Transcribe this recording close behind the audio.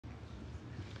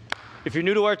If you're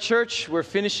new to our church, we're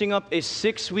finishing up a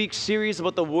 6-week series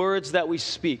about the words that we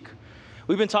speak.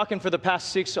 We've been talking for the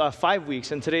past 5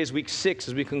 weeks, and today is week 6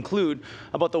 as we conclude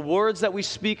about the words that we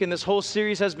speak, and this whole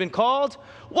series has been called,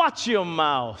 Watch Your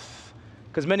Mouth.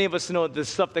 Because many of us know the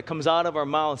stuff that comes out of our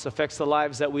mouths affects the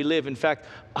lives that we live. In fact,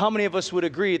 how many of us would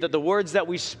agree that the words that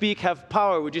we speak have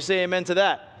power? Would you say amen to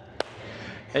that?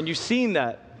 And you've seen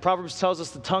that. Proverbs tells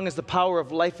us the tongue is the power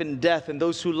of life and death, and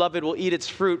those who love it will eat its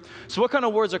fruit. So what kind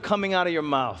of words are coming out of your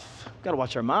mouth? We've got to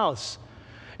watch our mouths.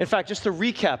 In fact, just to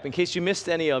recap, in case you missed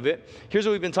any of it, here's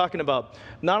what we've been talking about.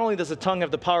 Not only does the tongue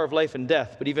have the power of life and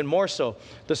death, but even more so,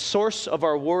 the source of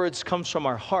our words comes from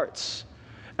our hearts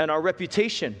and our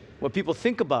reputation, what people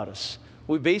think about us.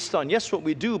 We're based on, yes, what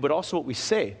we do, but also what we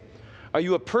say. Are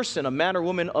you a person, a man or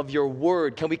woman of your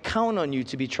word? Can we count on you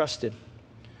to be trusted?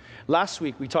 Last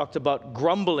week, we talked about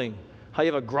grumbling, how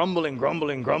you have a grumbling,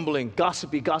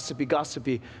 gossipy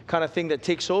kind of thing that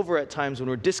takes over at times when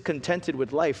we're discontented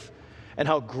with life, and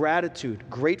how gratitude,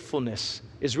 gratefulness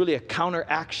is really a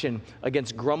counteraction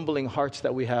against grumbling hearts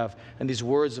that we have and these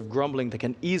words of grumbling that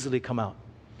can easily come out.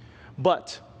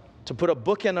 But to put a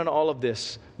bookend on all of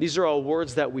this, these are all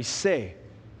words that we say.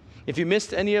 If you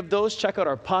missed any of those, check out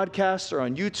our podcast or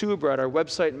on YouTube or at our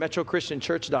website,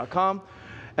 metrochristianchurch.com.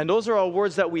 And those are all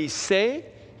words that we say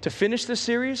to finish the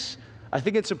series. I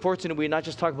think it's important that we not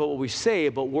just talk about what we say,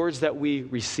 but words that we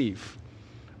receive,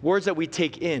 words that we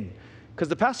take in. Because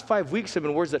the past 5 weeks have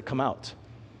been words that come out.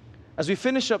 As we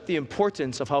finish up the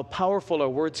importance of how powerful our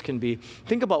words can be,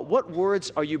 think about what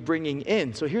words are you bringing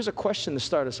in? So here's a question to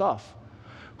start us off.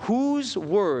 Whose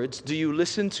words do you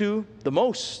listen to the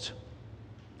most?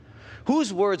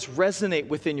 Whose words resonate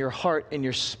within your heart and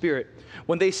your spirit?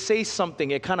 When they say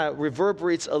something, it kind of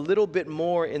reverberates a little bit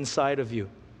more inside of you.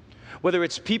 Whether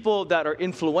it's people that are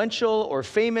influential or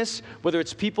famous, whether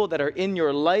it's people that are in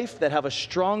your life that have a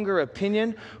stronger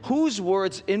opinion, whose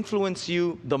words influence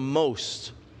you the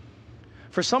most?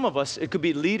 For some of us, it could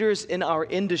be leaders in our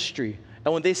industry.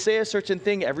 And when they say a certain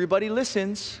thing, everybody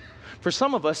listens. For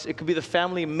some of us, it could be the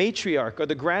family matriarch or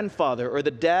the grandfather or the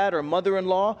dad or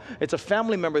mother-in-law. It's a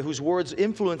family member whose words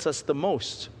influence us the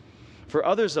most. For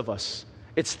others of us,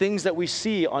 it's things that we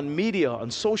see on media,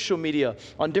 on social media,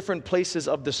 on different places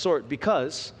of the sort.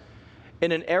 Because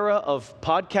in an era of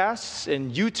podcasts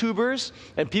and YouTubers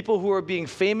and people who are being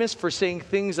famous for saying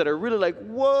things that are really like,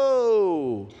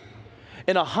 whoa,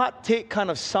 in a hot take kind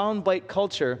of soundbite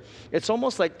culture, it's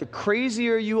almost like the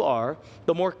crazier you are,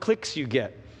 the more clicks you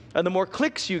get. And the more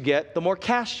clicks you get, the more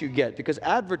cash you get, because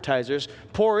advertisers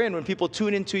pour in when people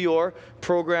tune into your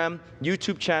program,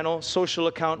 YouTube channel, social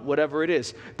account, whatever it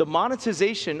is. The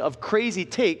monetization of crazy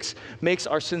takes makes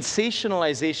our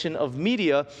sensationalization of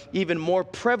media even more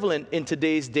prevalent in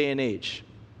today's day and age.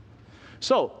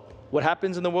 So, what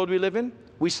happens in the world we live in?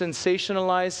 We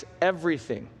sensationalize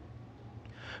everything.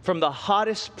 From the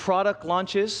hottest product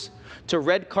launches to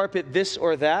red carpet this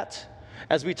or that.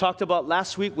 As we talked about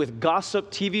last week with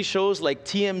gossip TV shows like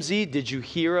TMZ, did you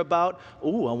hear about?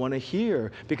 Ooh, I want to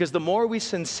hear. Because the more we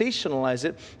sensationalize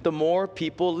it, the more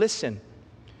people listen.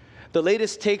 The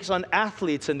latest takes on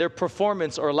athletes and their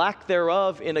performance or lack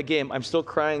thereof in a game. I'm still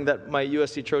crying that my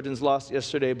USC Trojans lost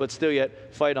yesterday, but still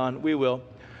yet, fight on, we will.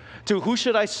 To who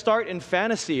should I start in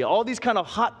fantasy? All these kind of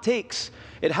hot takes.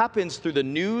 It happens through the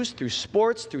news, through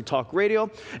sports, through talk radio.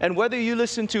 And whether you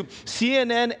listen to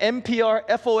CNN, NPR,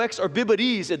 FOX, or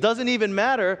Bibbid's, it doesn't even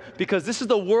matter because this is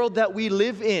the world that we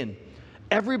live in.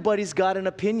 Everybody's got an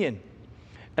opinion.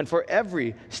 And for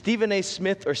every Stephen A.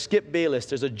 Smith or Skip Bayless,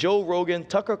 there's a Joe Rogan,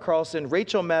 Tucker Carlson,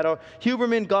 Rachel Maddow,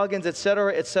 Huberman, Goggins,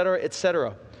 etc., etc.,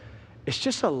 etc. It's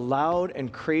just a loud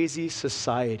and crazy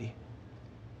society.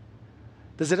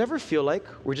 Does it ever feel like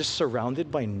we're just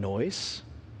surrounded by noise?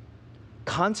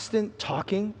 Constant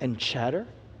talking and chatter?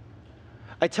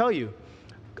 I tell you,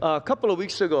 a couple of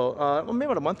weeks ago, maybe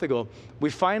about a month ago, we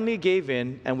finally gave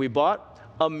in and we bought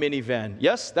a minivan.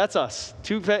 Yes, that's us.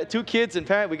 Two kids and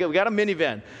parent, we got a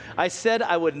minivan. I said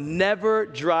I would never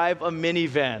drive a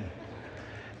minivan.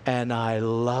 And I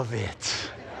love it.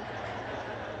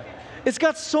 It's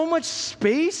got so much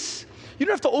space. You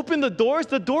don't have to open the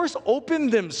doors open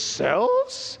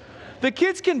themselves. The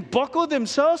kids can buckle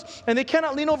themselves, and they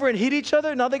cannot lean over and hit each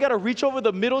other. Now they got to reach over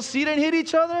the middle seat and hit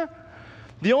each other.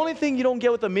 The only thing you don't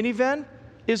get with a minivan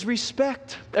is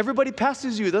respect. Everybody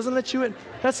passes you, doesn't let you in.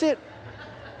 That's it.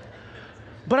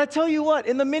 But I tell you what,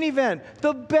 in the minivan,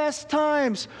 the best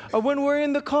times are when we're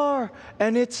in the car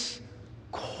and it's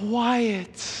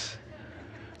quiet.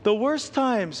 The worst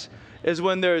times is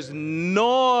when there's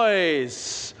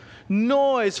noise.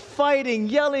 Noise, fighting,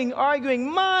 yelling,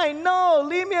 arguing. Mine, no,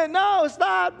 leave me, no,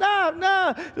 stop,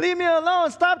 no, leave me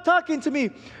alone, stop talking to me.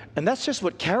 And that's just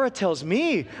what Kara tells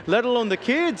me, let alone the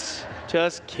kids.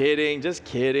 Just kidding, just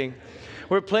kidding.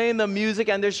 We're playing the music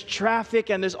and there's traffic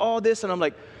and there's all this, and I'm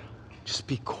like, just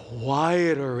be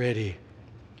quiet already.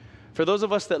 For those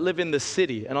of us that live in the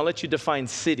city, and I'll let you define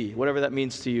city, whatever that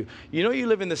means to you. You know you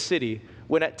live in the city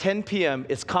when at 10 p.m.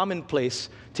 it's commonplace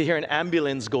to hear an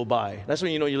ambulance go by. That's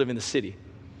when you know you live in the city.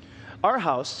 Our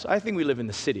house, I think we live in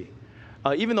the city.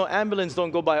 Even though ambulances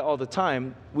don't go by all the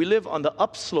time, we live on the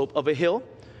upslope of a hill,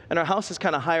 and our house is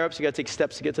kind of higher up, so you got to take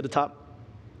steps to get to the top.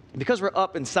 Because we're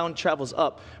up and sound travels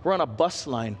up, we're on a bus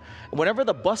line. And whenever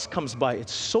the bus comes by,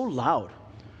 it's so loud.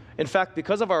 In fact,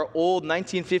 because of our old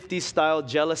 1950s style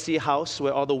jealousy house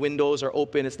where all the windows are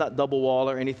open, it's not double wall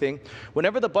or anything,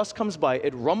 whenever the bus comes by,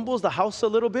 it rumbles the house a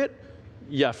little bit.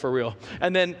 Yeah, for real.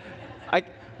 And then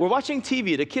we're watching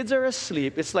TV. The kids are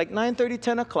asleep. It's like 9:30,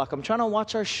 10 o'clock. I'm trying to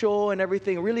watch our show and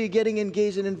everything, really getting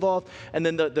engaged and involved. And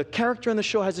then the character in the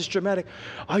show has this dramatic,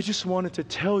 I just wanted to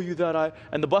tell you that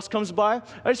and the bus comes by,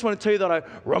 I just want to tell you that I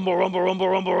rumble, rumble, rumble,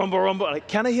 rumble, rumble, rumble. Like,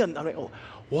 can I hear? I'm like, oh,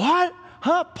 what?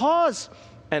 Huh? Pause.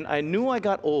 And I knew I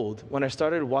got old when I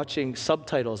started watching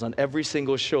subtitles on every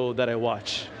single show that I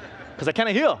watch. Because I kind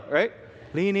of hear, right?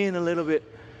 Lean in a little bit.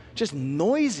 Just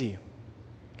noisy.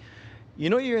 You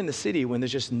know you're in the city when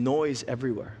there's just noise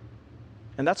everywhere.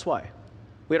 And that's why.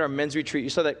 We had our men's retreat. You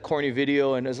saw that corny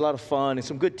video, and it was a lot of fun and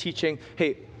some good teaching.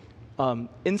 Hey,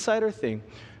 insider thing,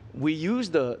 we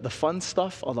used the fun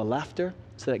stuff, all the laughter,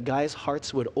 so that guys'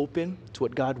 hearts would open to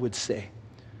what God would say.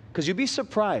 Because you'd be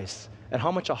surprised at how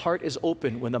much a heart is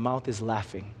open when the mouth is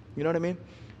laughing. You know what I mean?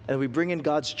 And we bring in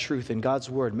God's truth and God's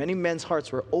word. Many men's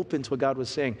hearts were open to what God was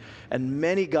saying, and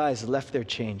many guys left there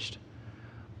changed.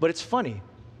 But it's funny,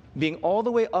 being all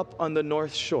the way up on the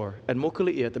North Shore at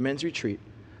Mokuli'i at the men's retreat,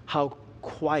 how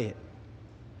quiet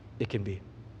it can be.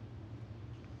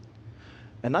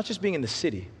 And not just being in the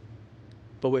city,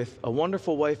 but with a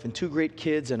wonderful wife and 2 great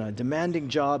kids and a demanding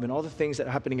job and all the things that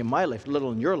are happening in my life, let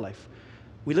alone your life.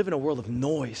 We live in a world of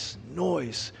noise,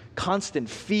 constant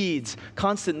feeds,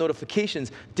 constant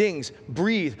notifications, dings,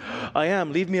 breathe, I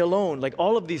am, leave me alone, like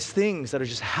all of these things that are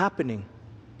just happening.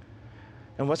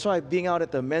 And that's why being out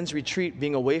at the men's retreat,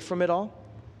 being away from it all,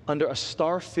 under a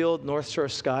star-filled North Shore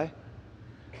sky,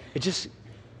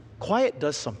 quiet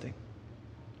does something.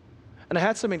 And I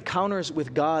had some encounters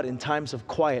with God in times of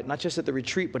quiet, not just at the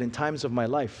retreat, but in times of my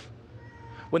life.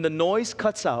 When the noise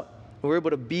cuts out, and we're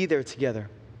able to be there together.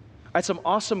 I had some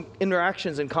awesome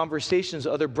interactions and conversations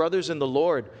with other brothers in the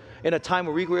Lord in a time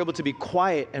where we were able to be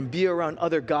quiet and be around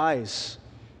other guys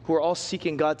who are all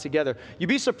seeking God together. You'd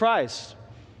be surprised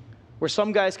where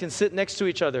some guys can sit next to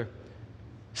each other,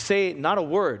 say not a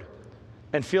word,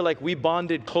 and feel like we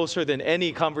bonded closer than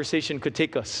any conversation could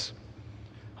take us.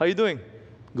 How you doing?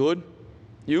 Good.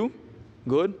 You?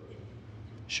 Good.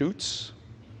 Shoots.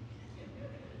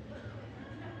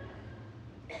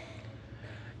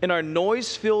 In our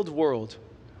noise-filled world,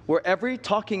 where every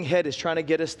talking head is trying to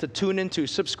get us to tune into,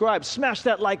 subscribe, smash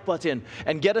that like button,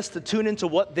 and get us to tune into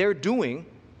what they're doing,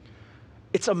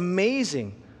 it's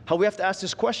amazing how we have to ask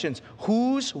these questions.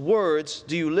 Whose words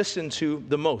do you listen to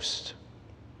the most?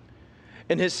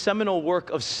 In his seminal work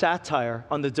of satire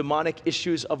on the demonic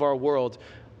issues of our world,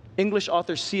 English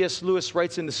author C.S. Lewis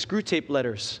writes in the Screwtape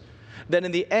Letters that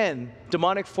in the end,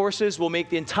 demonic forces will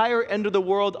make the entire end of the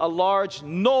world a large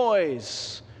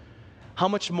noise. How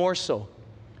much more so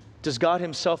does God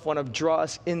himself want to draw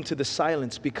us into the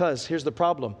silence? Because here's the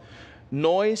problem.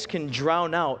 Noise can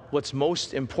drown out what's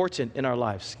most important in our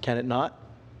lives, can it not?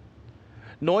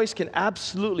 Noise can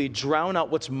absolutely drown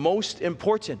out what's most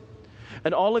important.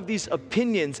 And all of these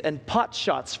opinions and pot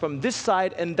shots from this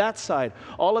side and that side,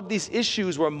 all of these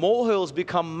issues where molehills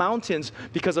become mountains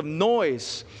because of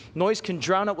noise. Noise can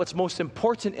drown out what's most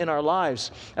important in our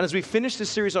lives. And as we finish this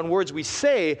series on words we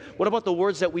say, what about the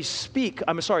words that we speak?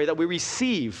 That we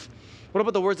receive. What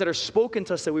about the words that are spoken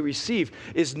to us that we receive?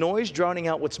 Is noise drowning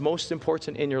out what's most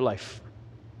important in your life?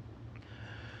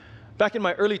 Back in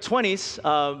my early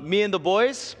 20s, me and the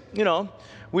boys,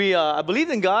 I believed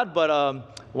in God,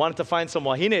 but wanted to find some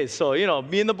wahines. So,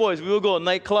 me and the boys, we would go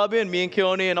night clubbing, me and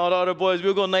Keone and all the other boys, we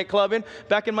would go night clubbing.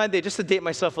 Back in my day, just to date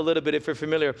myself a little bit if you're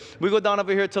familiar, we go down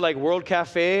over here to like World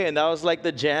Cafe, and that was like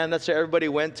the jam. That's where everybody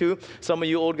went to. Some of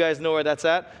you old guys know where that's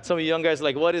at. Some of you young guys are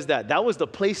like, what is that? That was the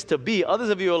place to be. Others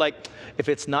of you are like, if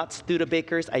it's not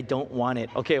Studebakers, I don't want it.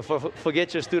 Okay,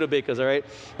 forget your Studebakers, all right?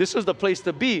 This was the place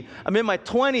to be. I'm in my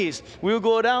 20s. We would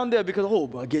go down there because,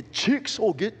 I get chicks.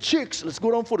 Let's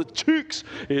go down for the chicks.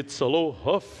 It's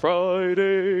Aloha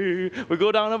Friday. We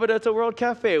go down over there to World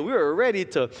Cafe. We're ready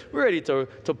to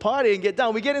party and get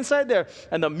down. We get inside there,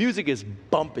 and the music is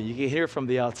bumping. You can hear it from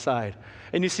the outside.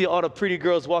 And you see all the pretty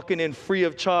girls walking in free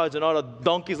of charge, and all the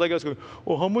donkeys like us going,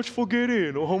 oh, how much for get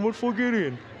in? Oh, how much for get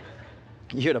in?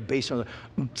 You hear the bass drum.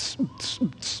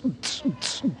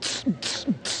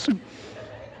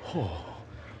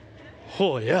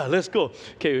 Oh, yeah, let's go.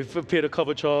 Okay, we paid a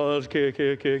cover charge.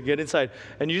 Okay, get inside.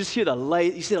 And you just hear the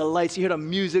light. You see the lights. You hear the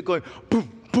music going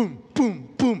boom, boom, boom,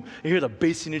 boom. You hear the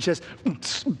bass in your chest.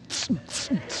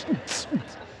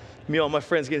 Me and all my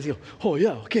friends getting, oh,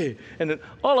 yeah, okay. And then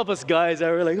all of us guys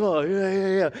are like, oh,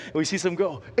 yeah. And we see some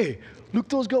girl, hey, look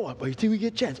those girls. Oh, you think we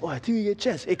get a chance? Oh, I think we get a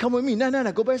chance. Hey, come with me. No,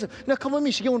 go by yourself. No, come with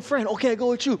me. She got one friend. Okay, I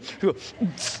go with you. We go,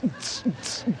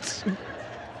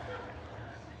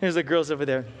 There's the girls over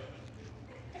there.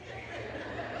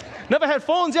 Never had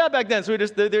phones yet back then, so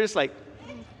they're just like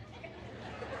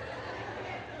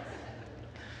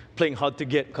playing hard to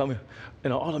get. Come,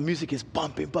 all the music is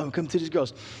bumping. Come to these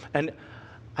girls, and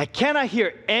I cannot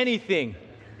hear anything.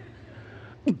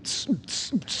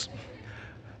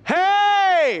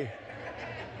 Hey,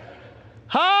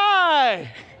 hi,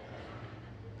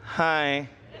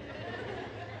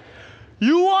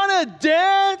 you wanna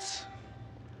dance?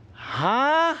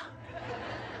 Huh?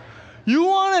 You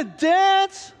wanna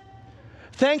dance?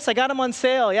 Thanks, I got them on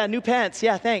sale. Yeah, new pants.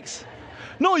 Yeah, thanks.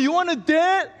 No, you want to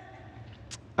dance?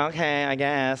 Okay, I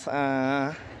guess.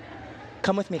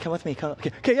 Come with me.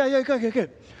 Okay, yeah, okay.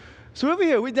 So over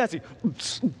here, we're dancing.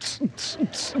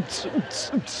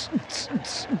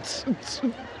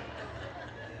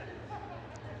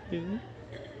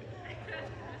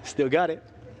 Still got it.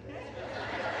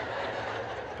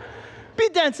 Be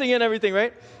dancing and everything,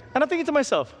 right? And I'm thinking to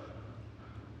myself,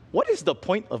 what is the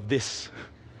point of this?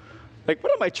 Like,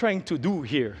 what am I trying to do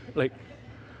here? Like,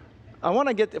 if I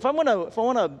want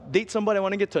to date somebody, I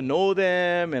want to get to know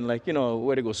them and where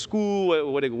they go to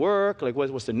school, where they work, like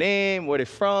what's their name, where they're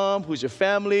from, who's your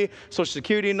family, social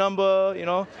security number,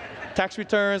 tax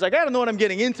returns. I got to know what I'm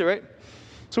getting into, right?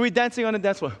 So we're dancing on the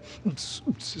dance floor.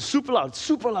 Super loud.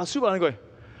 I'm going,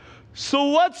 so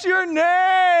what's your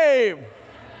name?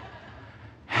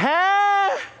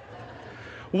 Huh?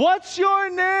 What's your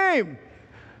name?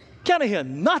 Can't hear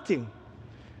nothing.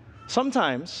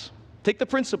 Sometimes, take the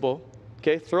principle,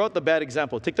 okay? Throw out the bad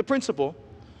example. Take the principle.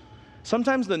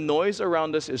 Sometimes the noise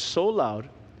around us is so loud,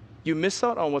 you miss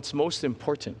out on what's most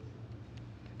important.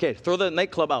 Okay, throw the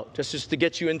nightclub out, just to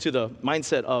get you into the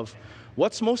mindset of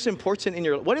what's most important in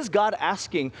your life. What is God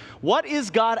asking? What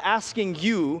is God asking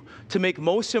you to make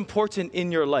most important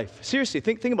in your life? Seriously,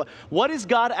 think about it. What is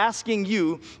God asking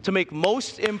you to make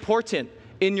most important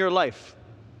in your life?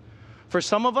 For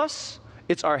some of us,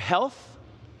 it's our health.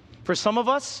 For some of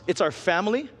us, it's our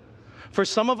family. For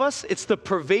some of us, it's the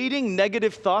pervading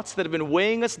negative thoughts that have been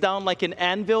weighing us down like an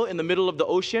anvil in the middle of the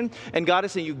ocean. And God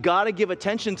is saying, you got to give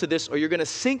attention to this or you're going to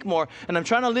sink more. And I'm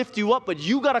trying to lift you up, but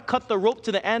you got to cut the rope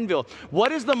to the anvil.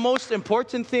 What is the most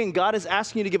important thing God is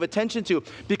asking you to give attention to?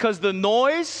 Because the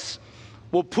noise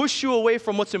will push you away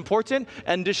from what's important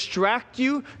and distract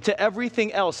you to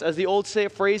everything else. As the old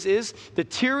phrase is, the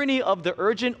tyranny of the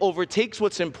urgent overtakes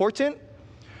what's important,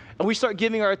 and we start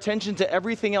giving our attention to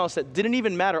everything else that didn't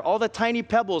even matter, all the tiny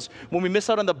pebbles when we miss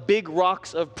out on the big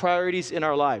rocks of priorities in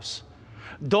our lives.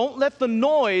 Don't let the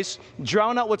noise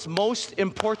drown out what's most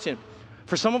important.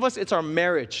 For some of us, it's our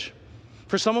marriage.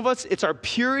 For some of us, it's our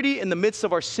purity in the midst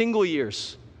of our single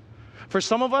years. For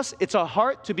some of us, it's a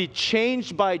heart to be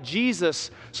changed by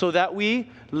Jesus so that we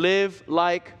live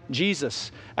like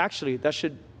Jesus. Actually, that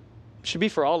should be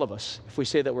for all of us if we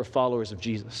say that we're followers of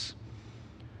Jesus.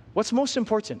 What's most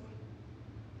important?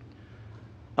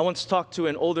 I once talked to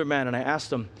an older man and I asked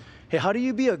him, hey, how do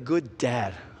you be a good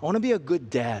dad? I want to be a good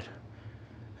dad.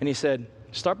 And he said,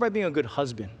 start by being a good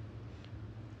husband.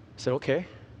 I said, okay.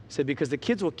 He said, because the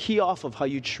kids will key off of how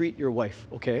you treat your wife,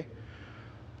 okay?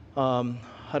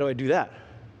 How do I do that?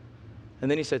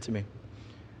 And then he said to me,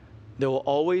 there will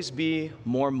always be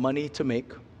more money to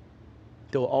make.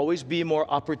 There will always be more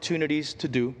opportunities to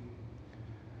do.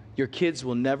 Your kids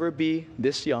will never be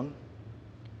this young.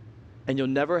 And you'll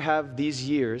never have these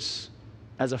years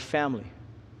as a family.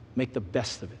 Make the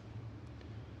best of it.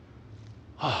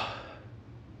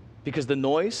 Because the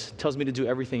noise tells me to do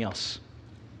everything else.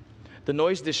 The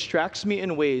noise distracts me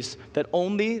in ways that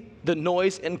only the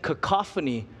noise and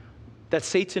cacophony that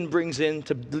Satan brings in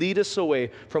to lead us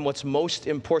away from what's most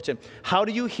important. How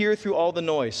do you hear through all the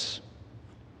noise?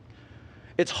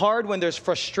 It's hard when there's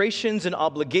frustrations and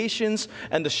obligations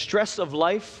and the stress of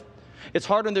life. It's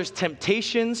hard when there's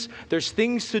temptations, there's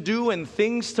things to do and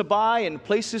things to buy and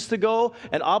places to go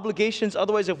and obligations.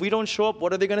 Otherwise, if we don't show up,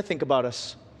 what are they going to think about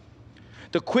us?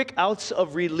 The quick outs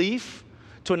of relief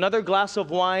to another glass of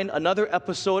wine, another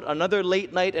episode, another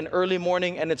late night and early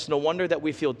morning, and it's no wonder that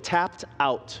we feel tapped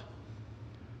out.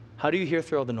 How do you hear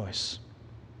through all the noise?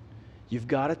 You've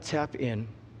got to tap in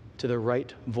to the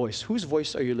right voice. Whose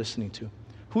voice are you listening to?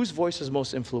 Whose voice is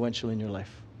most influential in your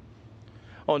life?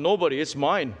 Oh, nobody, it's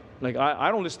mine. Like, I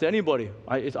don't listen to anybody.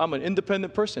 I'm an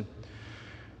independent person.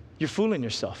 You're fooling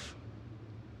yourself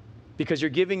because you're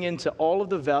giving in to all of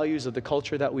the values of the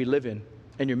culture that we live in,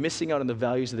 and you're missing out on the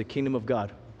values of the kingdom of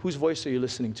God. Whose voice are you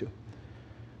listening to?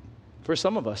 For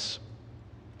some of us,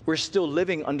 we're still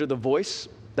living under the voice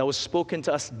that was spoken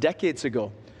to us decades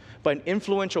ago by an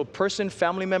influential person,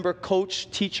 family member, coach,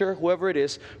 teacher, whoever it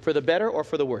is, for the better or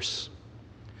for the worse.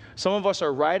 Some of us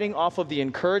are riding off of the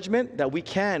encouragement that we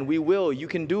can, we will, you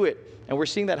can do it, and we're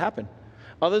seeing that happen.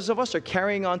 Others of us are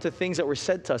carrying on to things that were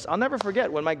said to us. I'll never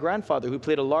forget when my grandfather, who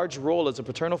played a large role as a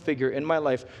paternal figure in my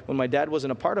life, when my dad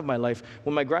wasn't a part of my life,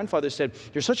 when my grandfather said,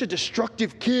 "You're such a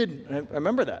destructive kid." And I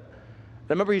remember that. I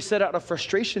remember he said it out of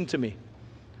frustration to me.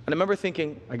 And I remember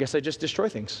thinking, I guess I just destroy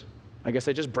things. I guess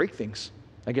I just break things.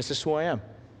 I guess this is who I am.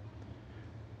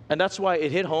 And that's why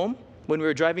it hit home when we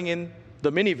were driving in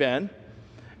the minivan,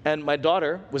 and my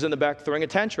daughter was in the back throwing a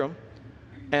tantrum,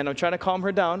 and I'm trying to calm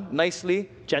her down nicely,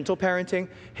 gentle parenting.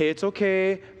 Hey, it's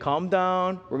okay, calm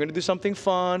down. We're going to do something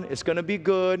fun. It's going to be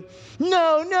good.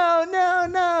 No, no, no,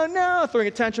 no, no. Throwing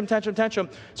a tantrum.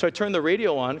 So I turned the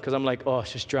radio on because I'm like, oh,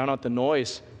 just drown out the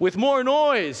noise with more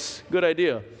noise. Good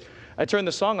idea. I turned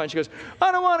the song on. She goes,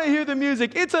 I don't want to hear the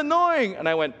music. It's annoying. And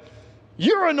I went,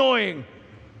 you're annoying.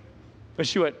 And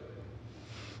she went,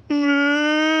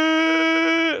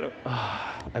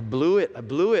 I blew it.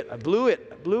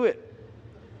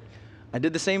 I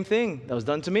did the same thing that was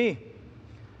done to me.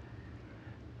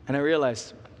 And I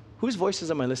realized, whose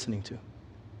voices am I listening to?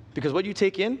 Because what you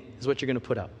take in is what you're going to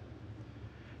put out.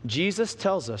 Jesus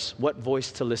tells us what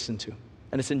voice to listen to.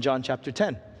 And it's in John chapter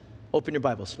 10. Open your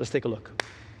Bibles. Let's take a look.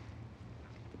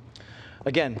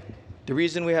 Again, the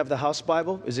reason we have the house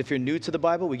Bible is if you're new to the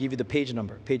Bible, we give you the page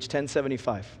number, page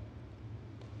 1075.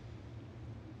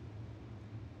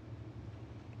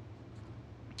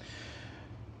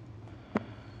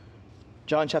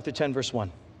 John chapter 10, verse 1.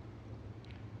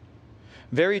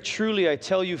 Very truly I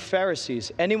tell you,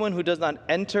 Pharisees, anyone who does not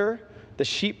enter the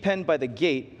sheep pen by the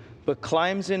gate, but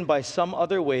climbs in by some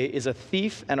other way, is a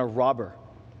thief and a robber.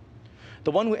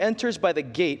 The one who enters by the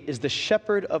gate is the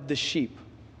shepherd of the sheep.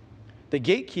 The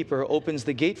gatekeeper opens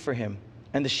the gate for him,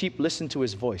 and the sheep listen to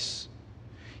his voice.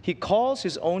 He calls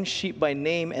his own sheep by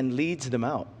name and leads them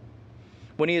out.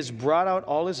 When he has brought out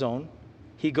all his own,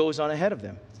 he goes on ahead of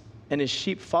them, and his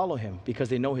sheep follow him because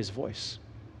they know his voice.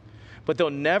 But they'll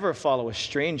never follow a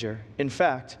stranger. In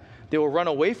fact, they will run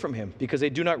away from him because they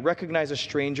do not recognize a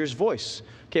stranger's voice.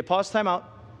 Okay, pause, time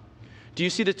out. Do you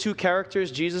see the two characters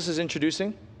Jesus is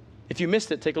introducing? If you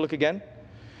missed it, take a look again.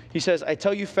 He says, I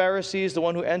tell you, Pharisees, the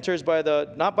one who enters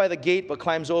not by the gate but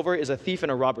climbs over is a thief and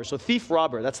a robber. So thief,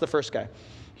 robber, that's the first guy.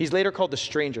 He's later called the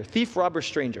stranger. Thief, robber,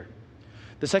 stranger.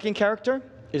 The second character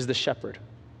is the shepherd.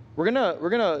 We're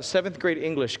gonna seventh grade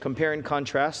English compare and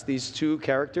contrast these two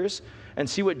characters and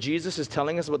see what Jesus is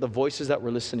telling us about the voices that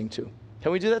we're listening to.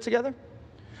 Can we do that together?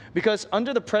 Because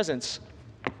under the pretense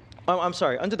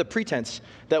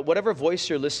that whatever voice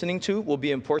you're listening to will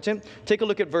be important, take a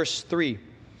look at verse 3.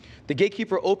 The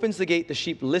gatekeeper opens the gate, the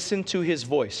sheep listen to his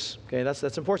voice. Okay,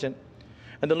 that's important.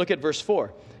 And then look at verse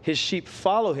 4. His sheep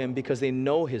follow him because they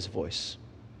know his voice.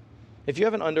 If you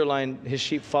haven't underlined his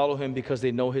sheep follow him because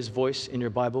they know his voice in your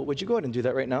Bible, would you go ahead and do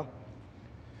that right now?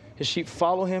 His sheep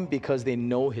follow him because they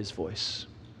know his voice.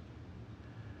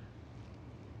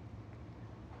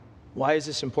 Why is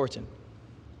this important?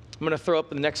 I'm going to throw up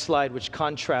the next slide, which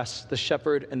contrasts the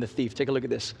shepherd and the thief. Take a look at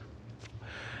this.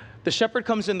 The shepherd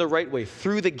comes in the right way,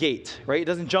 through the gate, right? He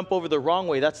doesn't jump over the wrong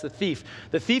way. That's the thief.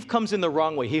 The thief comes in the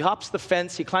wrong way. He hops the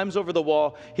fence. He climbs over the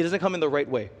wall. He doesn't come in the right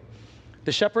way.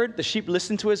 The shepherd, the sheep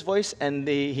listen to his voice, and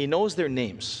he knows their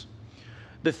names.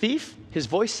 The thief, his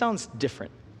voice sounds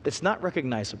different. It's not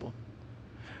recognizable.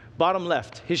 Bottom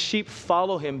left, his sheep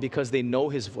follow him because they know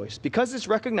his voice. Because it's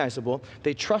recognizable,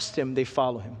 they trust him, they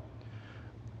follow him.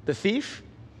 The thief,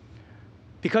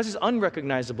 because it's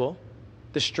unrecognizable,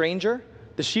 the stranger,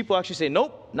 the sheep will actually say,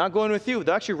 nope, not going with you.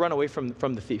 They'll actually run away from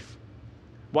the thief.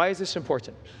 Why is this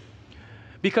important?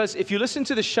 Because if you listen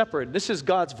to the shepherd, this is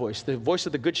God's voice, the voice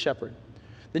of the good shepherd,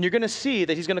 then you're going to see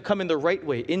that he's going to come in the right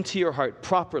way, into your heart,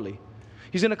 properly.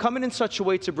 He's going to come in such a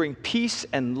way to bring peace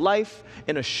and life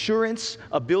and assurance,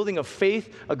 a building of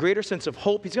faith, a greater sense of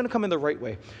hope. He's going to come in the right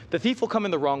way. The thief will come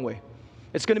in the wrong way.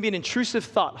 It's going to be an intrusive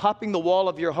thought, hopping the wall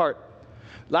of your heart.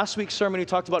 Last week's sermon, we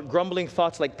talked about grumbling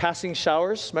thoughts like passing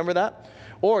showers. Remember that?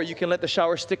 Or you can let the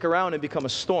shower stick around and become a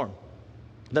storm.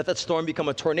 Let that storm become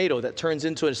a tornado that turns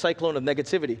into a cyclone of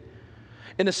negativity.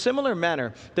 In a similar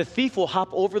manner, the thief will hop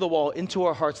over the wall into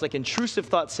our hearts like intrusive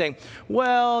thoughts saying,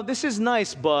 well, this is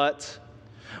nice, but,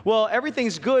 well,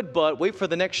 everything's good, but wait for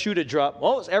the next shoe to drop.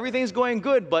 Oh, everything's going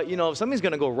good, but, something's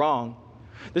going to go wrong.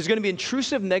 There's going to be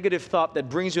intrusive negative thought that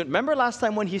brings you in. Remember last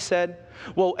time when he said,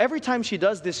 well, every time she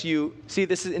does this,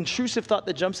 this is intrusive thought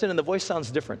that jumps in and the voice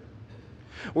sounds different.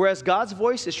 Whereas God's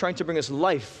voice is trying to bring us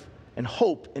life and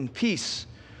hope and peace.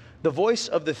 The voice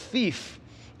of the thief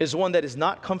is one that is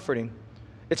not comforting.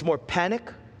 It's more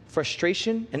panic,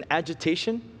 frustration, and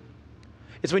agitation.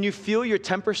 It's when you feel your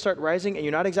temper start rising and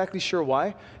you're not exactly sure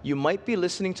why, you might be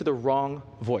listening to the wrong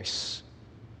voice.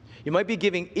 You might be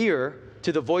giving ear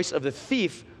to the voice of the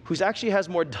thief who actually has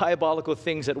more diabolical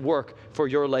things at work for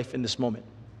your life in this moment.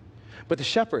 But the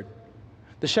shepherd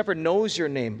knows your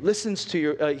name, listens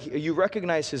to you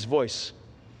recognize his voice.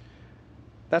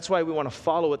 That's why we want to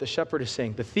follow what the shepherd is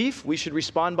saying. The thief, we should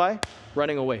respond by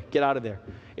running away. Get out of there.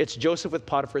 It's Joseph with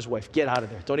Potiphar's wife. Get out of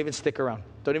there. Don't even stick around.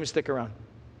 Don't even stick around.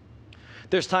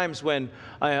 There's times when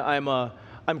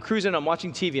I'm cruising, I'm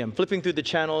watching TV, I'm flipping through the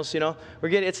channels,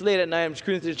 it's late at night, I'm just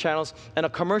cruising through the channels, and a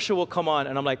commercial will come on,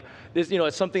 and I'm like,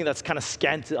 it's something that's kind of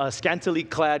scantily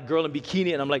clad girl in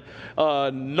bikini, and I'm like,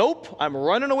 nope, I'm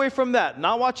running away from that,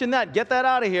 not watching that, get that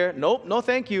out of here, nope, no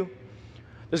thank you.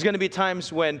 There's going to be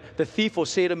times when the thief will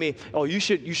say to me, oh, you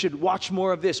should watch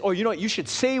more of this, or you should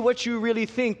say what you really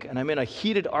think, and I'm in a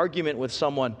heated argument with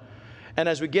someone, and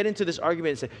as we get into this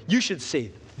argument, say, you should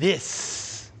say this.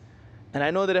 And I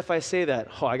know that if I say that,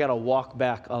 I got to walk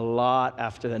back a lot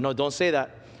after that. No, don't say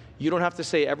that. You don't have to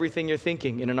say everything you're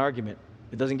thinking in an argument.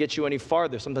 It doesn't get you any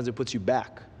farther. Sometimes it puts you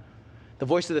back. The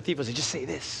voice of the thief will say, just say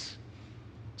this.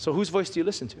 So whose voice do you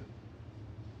listen to?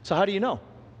 So how do you know?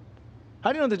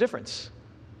 How do you know the difference?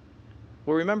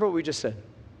 Well, remember what we just said.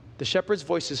 The shepherd's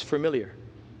voice is familiar,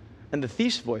 and the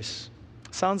thief's voice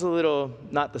sounds a little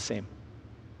not the same.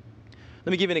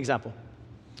 Let me give you an example.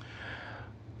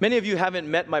 Many of you haven't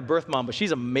met my birth mom, but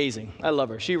she's amazing. I love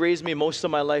her. She raised me most of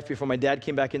my life before my dad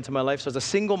came back into my life. So as a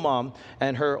single mom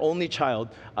and her only child,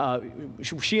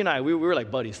 she and I, we were like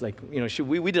buddies.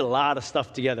 We did a lot of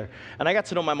stuff together. And I got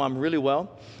to know my mom really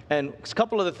well. And a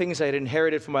couple of the things I had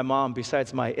inherited from my mom,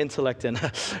 besides my intellect and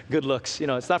good looks,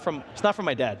 it's not from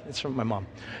my dad. It's from my mom.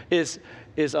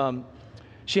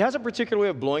 She has a particular way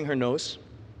of blowing her nose.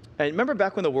 And remember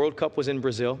back when the World Cup was in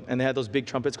Brazil and they had those big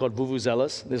trumpets called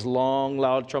vuvuzelas, this long,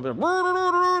 loud trumpet,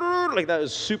 like that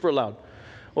was super loud.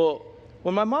 Well,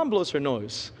 when my mom blows her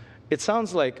nose, it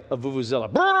sounds like a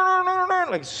vuvuzela,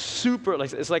 like super,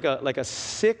 like it's like a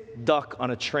sick duck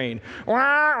on a train.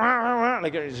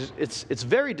 Like it's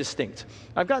very distinct.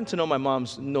 I've gotten to know my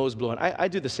mom's nose blowing. I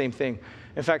do the same thing.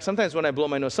 In fact, sometimes when I blow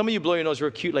my nose, some of you blow your nose real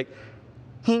cute, like.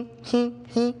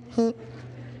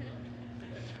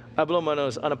 I blow my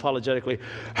nose unapologetically.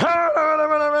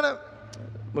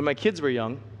 When my kids were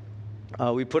young,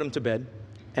 we put them to bed,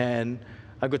 and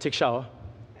I go take a shower,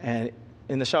 and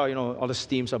in the shower, all the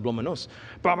steam, so I blow my nose.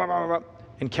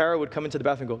 And Kara would come into the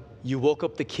bathroom and go, you woke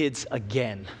up the kids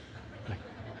again. Like,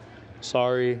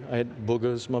 sorry, I had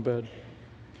boogers, my bad.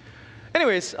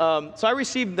 Anyways, so I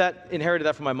inherited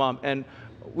that from my mom, and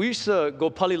we used to go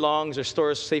Pali Longs or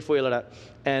stores, Safeway, like that,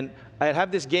 and I'd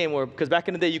have this game because back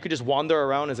in the day, you could just wander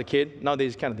around as a kid.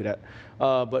 Nowadays, you can't do that.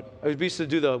 But we used to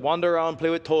do the wander around,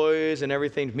 play with toys and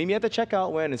everything. Meet me at the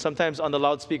checkout and sometimes on the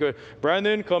loudspeaker,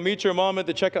 Brandon, come meet your mom at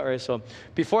the checkout. Right, so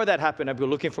before that happened, I'd go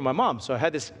looking for my mom. So I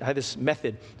had this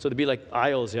method. So there'd be like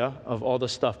aisles, of all the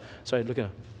stuff. So I'd look at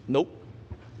her, nope.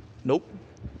 And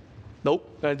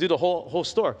I'd do the whole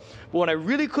store. But when I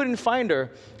really couldn't find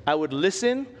her, I would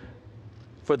listen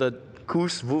for the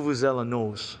goose vuvuzela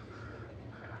nose.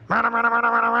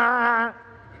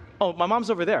 Oh, my mom's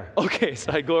over there. Okay,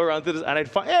 so I'd go around to this, and I'd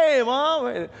find, hey, Mom.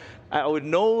 And I would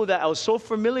know that I was so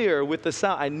familiar with the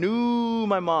sound. I knew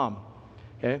my mom,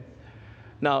 okay?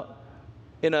 Now,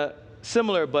 in a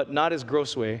similar but not as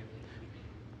gross way,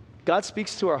 God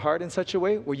speaks to our heart in such a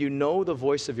way where you know the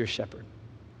voice of your shepherd.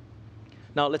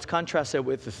 Now, let's contrast that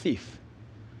with the thief.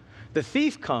 The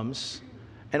thief comes,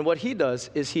 and what he does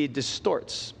is he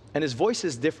distorts, and his voice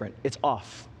is different. It's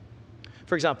off.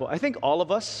 For example, I think all of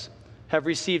us have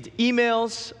received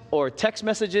emails or text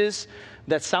messages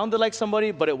that sounded like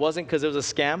somebody, but it wasn't because it was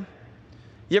a scam.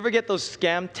 You ever get those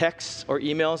scam texts or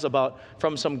emails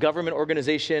from some government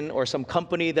organization or some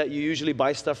company that you usually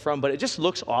buy stuff from, but it just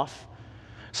looks off?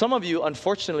 Some of you,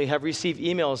 unfortunately, have received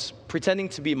emails pretending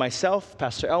to be myself,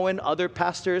 Pastor Elwin, other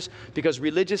pastors, because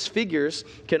religious figures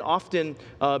can often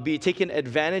be taken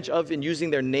advantage of in using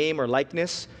their name or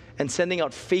likeness and sending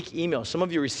out fake emails. Some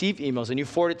of you receive emails and you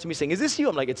forward it to me saying, "Is this you?"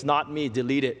 I'm like, "It's not me,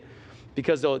 delete it."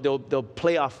 Because they'll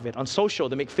play off of it. On social,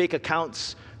 they make fake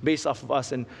accounts based off of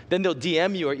us, and then they'll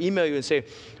DM you or email you and say,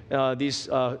 these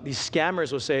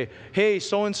scammers will say, "Hey,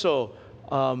 so-and-so,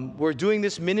 we're doing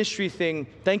this ministry thing.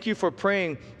 Thank you for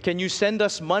praying. Can you send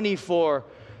us money for..."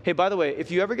 Hey, by the way, if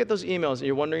you ever get those emails and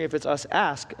you're wondering if it's us,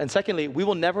 ask. And secondly, we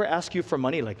will never ask you for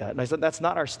money like that. And I said, that's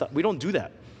not our stuff. We don't do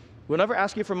that. We'll never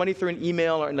ask you for money through an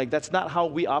email, or that's not how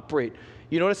we operate.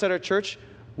 You notice at our church,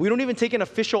 we don't even take an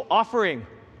official offering.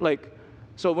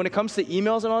 So when it comes to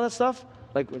emails and all that stuff,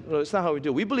 it's not how we do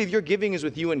it. We believe your giving is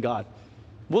with you and God.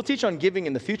 We'll teach on giving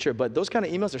in the future, but those kind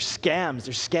of emails are scams.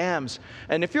 They're scams.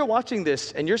 And if you're watching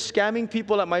this and you're scamming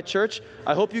people at my church,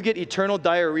 I hope you get eternal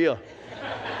diarrhea.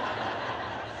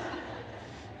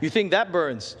 You think that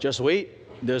burns? Just wait.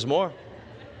 There's more.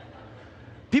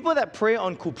 People that pray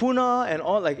on kupuna and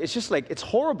all, it's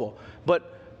horrible.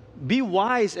 But be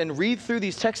wise and read through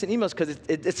these texts and emails because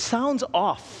it sounds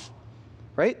off.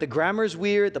 Right? The grammar's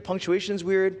weird, the punctuation's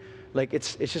weird.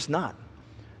 It's just not.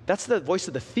 That's the voice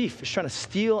of the thief. It's trying to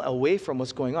steal away from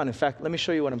what's going on. In fact, let me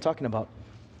show you what I'm talking about.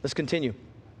 Let's continue.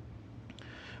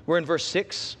 We're in verse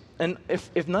 6. And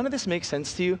if none of this makes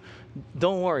sense to you,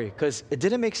 don't worry, because it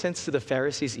didn't make sense to the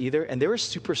Pharisees either, and they were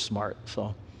super smart.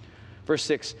 So, verse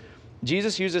 6.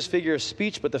 Jesus used this figure of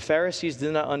speech, but the Pharisees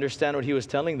did not understand what he was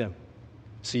telling them.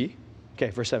 See? Okay,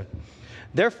 verse 7.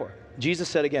 Therefore, Jesus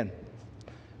said again,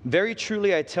 "Very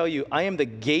truly I tell you, I am the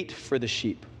gate for the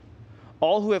sheep.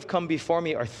 All who have come before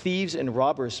me are thieves and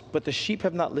robbers, but the sheep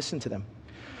have not listened to them.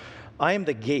 I am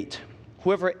the gate.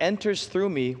 Whoever enters through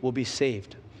me will be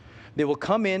saved. They will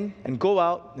come in and go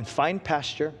out and find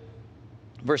pasture."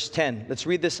 Verse 10. Let's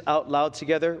read this out loud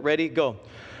together. Ready? Go.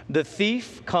 "The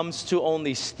thief comes to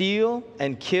only steal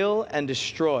and kill and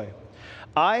destroy.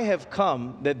 I have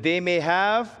come that they may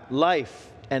have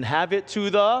life and have it to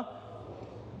the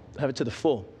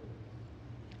full."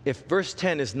 If verse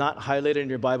 10 is not highlighted in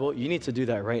your Bible, you need to do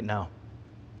that right now.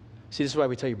 See, this is why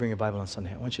we tell you bring your Bible on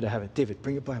Sunday. I want you to have it. David,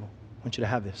 bring your Bible. I want you to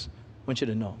have this. I want you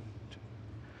to know.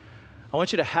 I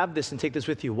want you to have this and take this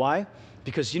with you. Why?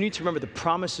 Because you need to remember the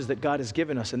promises that God has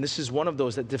given us, and this is one of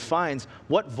those that defines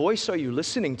what voice are you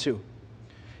listening to.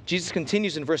 Jesus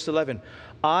continues in verse 11,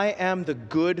 "I am the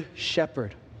good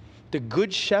shepherd. The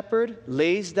good shepherd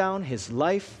lays down his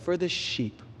life for the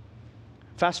sheep."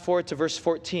 Fast forward to verse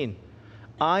 14.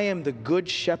 "I am the good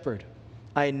shepherd.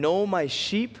 I know my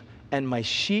sheep, and my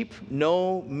sheep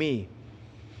know me.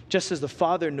 Just as the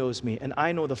Father knows me, and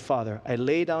I know the Father, I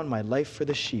lay down my life for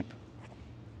the sheep."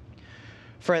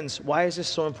 Friends, why is this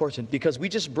so important? Because we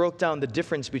just broke down the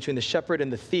difference between the shepherd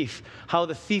and the thief, how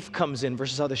the thief comes in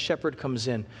versus how the shepherd comes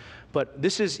in. But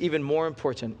this is even more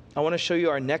important. I want to show you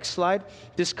our next slide.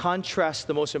 This contrasts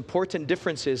the most important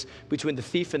differences between the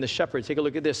thief and the shepherd. Take a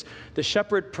look at this. The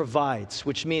shepherd provides,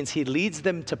 which means he leads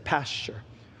them to pasture.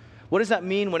 What does that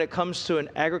mean when it comes to an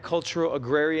agricultural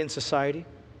agrarian society?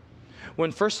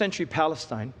 When first century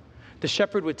Palestine, the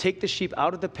shepherd would take the sheep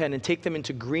out of the pen and take them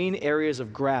into green areas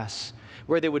of grass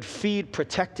where they would feed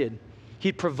protected.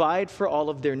 He'd provide for all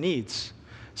of their needs.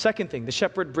 Second thing, the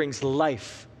shepherd brings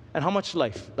life. And how much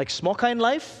life? Like small kind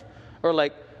life? Or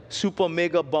like super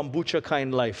mega bambucha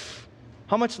kind life?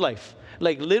 How much life?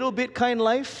 Like little bit kind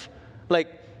life? Like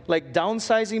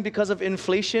downsizing because of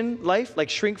inflation life? Like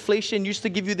shrinkflation used to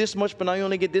give you this much, but now you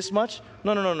only get this much?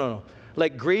 No.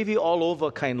 Like gravy all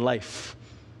over kind life.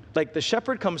 Like the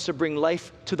shepherd comes to bring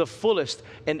life to the fullest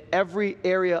in every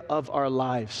area of our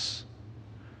lives.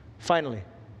 Finally,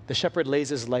 the shepherd lays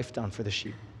his life down for the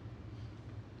sheep.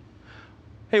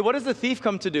 Hey, what does the thief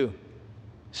come to do?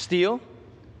 Steal,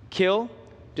 kill,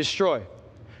 destroy.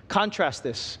 Contrast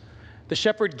this. The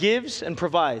shepherd gives and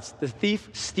provides. The thief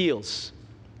steals.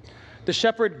 The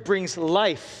shepherd brings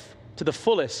life to the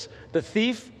fullest. The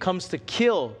thief comes to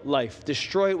kill life,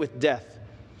 destroy it with death.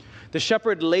 The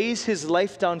shepherd lays his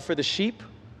life down for the sheep,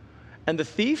 and the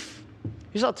thief,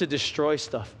 he's out to destroy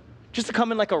stuff, just to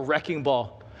come in like a wrecking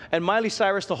ball. And Miley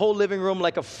Cyrus, the whole living room,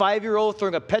 like a 5-year-old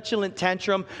throwing a petulant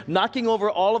tantrum, knocking over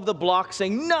all of the blocks,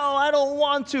 saying, "No, I don't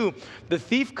want to." The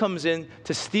thief comes in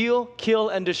to steal, kill,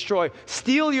 and destroy.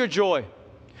 Steal your joy.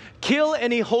 Kill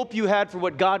any hope you had for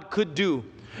what God could do.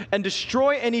 And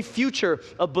destroy any future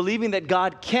of believing that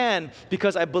God can,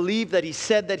 because I believe that He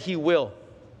said that He will.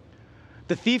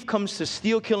 The thief comes to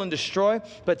steal, kill, and destroy,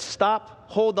 but stop,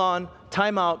 hold on,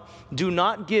 time out. Do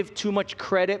not give too much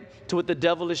credit to what the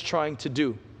devil is trying to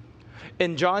do.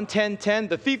 In John 10:10,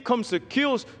 the thief comes to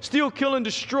kill, steal, kill, and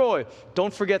destroy.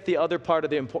 Don't forget the other part of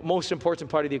the most important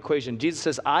part of the equation. Jesus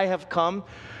says, I have come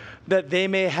that they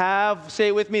may have, say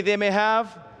it with me, they may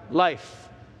have life.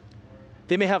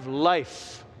 They may have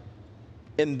life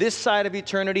in this side of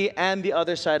eternity and the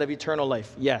other side of eternal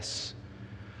life. Yes.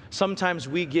 Sometimes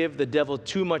we give the devil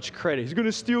too much credit. He's going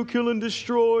to steal, kill, and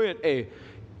destroy. And hey,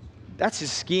 that's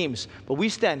his schemes. But we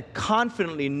stand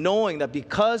confidently knowing that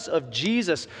because of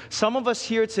Jesus, some of us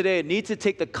here today need to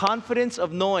take the confidence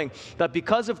of knowing that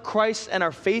because of Christ and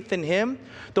our faith in him,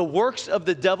 the works of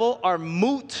the devil are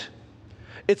moot.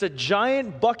 It's a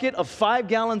giant bucket of 5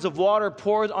 gallons of water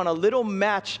poured on a little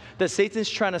match that Satan's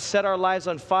trying to set our lives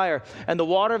on fire. And the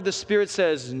water of the Spirit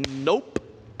says, nope,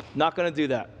 not going to do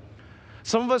that.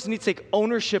 Some of us need to take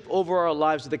ownership over our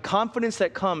lives with the confidence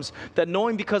that comes that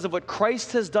knowing because of what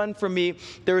Christ has done for me,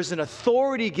 there is an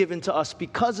authority given to us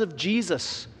because of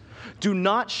Jesus. Do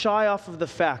not shy off of the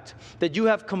fact that you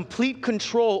have complete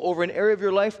control over an area of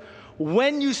your life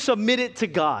when you submit it to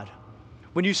God.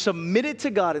 When you submit it to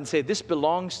God and say, this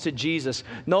belongs to Jesus.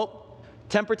 Nope.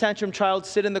 Temper tantrum child,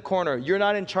 sit in the corner. You're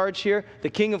not in charge here. The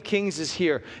King of Kings is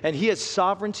here. And he has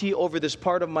sovereignty over this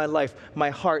part of my life,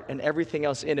 my heart, and everything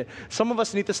else in it. Some of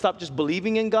us need to stop just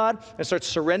believing in God and start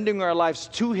surrendering our lives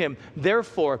to him.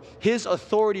 Therefore, his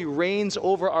authority reigns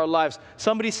over our lives.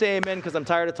 Somebody say amen, because I'm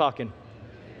tired of talking.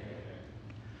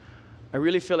 I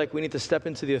really feel like we need to step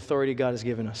into the authority God has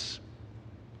given us.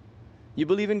 You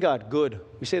believe in God? Good.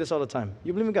 We say this all the time.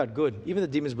 You believe in God? Good. Even the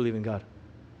demons believe in God.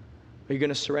 Are you going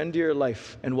to surrender your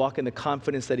life and walk in the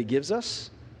confidence that he gives us?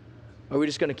 Or are we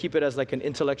just going to keep it as like an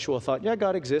intellectual thought? Yeah,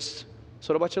 God exists.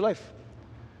 So what about your life?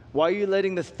 Why are you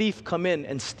letting the thief come in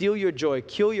and steal your joy,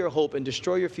 kill your hope, and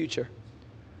destroy your future?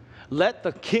 Let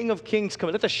the King of Kings come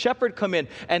in. Let the shepherd come in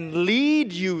and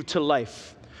lead you to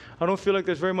life. I don't feel like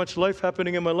there's very much life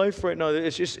happening in my life right now.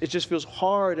 It just feels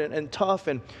hard and tough.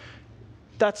 And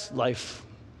that's life.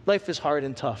 Life is hard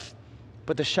and tough.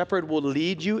 But the shepherd will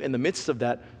lead you in the midst of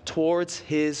that towards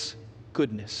his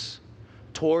goodness,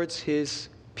 towards his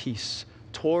peace,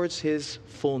 towards his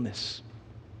fullness.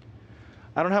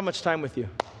 I don't have much time with you.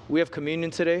 We have communion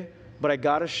today, but I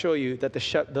got to show you that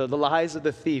the lies of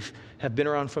the thief have been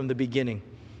around from the beginning.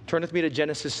 Turn with me to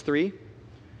Genesis 3.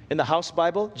 In the House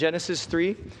Bible, Genesis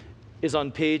 3 is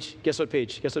on page, guess what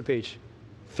page? Guess what page?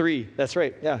 3. That's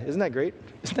right. Yeah, isn't that great?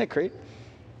 Isn't that great?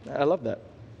 I love that.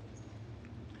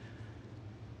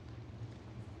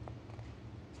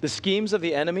 The schemes of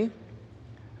the enemy,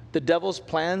 the devil's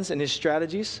plans and his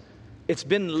strategies, it's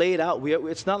been laid out.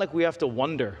 It's not like we have to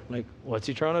wonder, like, what's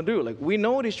he trying to do? Like, we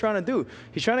know what he's trying to do.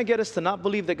 He's trying to get us to not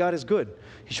believe that God is good.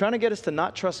 He's trying to get us to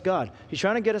not trust God. He's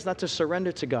trying to get us not to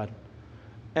surrender to God.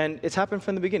 And it's happened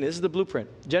from the beginning. This is the blueprint.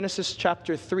 Genesis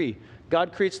chapter 3.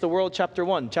 God creates the world, chapter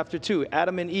 1. Chapter 2,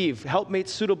 Adam and Eve,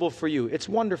 helpmates suitable for you. It's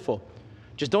wonderful.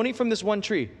 Just don't eat from this one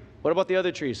tree. What about the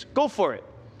other trees? Go for it.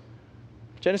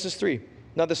 Genesis 3.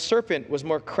 Now the serpent was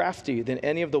more crafty than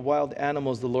any of the wild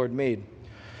animals the Lord made.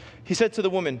 He said to the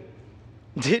woman,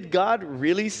 did God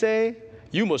really say,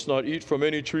 you must not eat from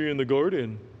any tree in the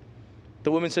garden?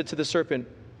 The woman said to the serpent,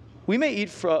 we may eat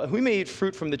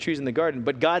fruit from the trees in the garden,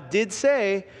 but God did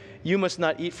say, you must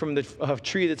not eat from the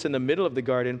tree that's in the middle of the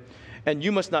garden, and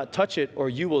you must not touch it or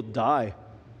you will die.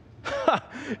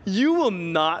 You will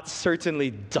not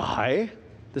certainly die,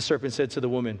 the serpent said to the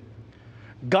woman.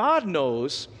 God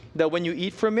knows that when you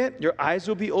eat from it, your eyes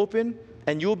will be open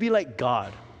and you will be like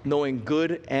God, knowing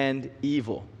good and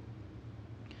evil.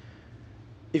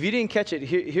 If you didn't catch it,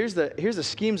 here's the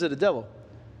schemes of the devil.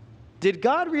 Did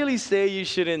God really say you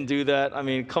shouldn't do that? I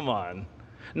mean, come on.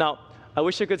 Now, I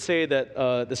wish I could say that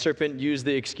the serpent used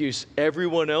the excuse,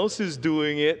 everyone else is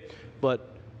doing it,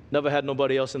 but never had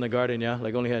nobody else in the garden, yeah?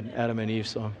 Like only had Adam and Eve,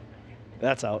 so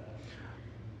that's out.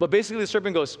 But basically the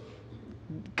serpent goes,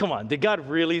 come on, did God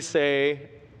really say?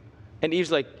 And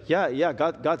Eve's like, yeah,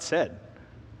 God said.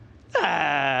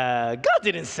 God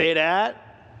didn't say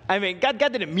that. I mean, God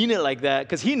didn't mean it like that,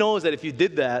 because he knows that if you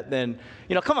did that, then,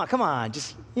 come on,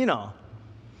 just,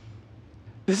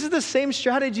 This is the same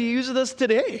strategy he uses us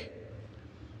today.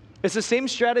 It's the same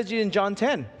strategy in John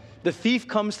 10. The thief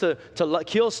comes to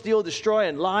kill, steal, destroy,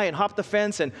 and lie, and hop the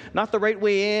fence, and not the right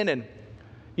way in. And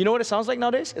you know what it sounds like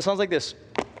nowadays? It sounds like this.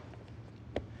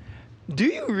 Do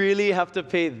you really have to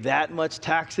pay that much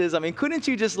taxes? I mean, couldn't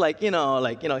you just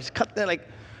just cut that?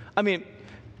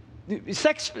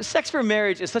 Sex for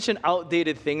marriage is such an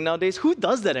outdated thing nowadays. Who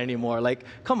does that anymore? Like,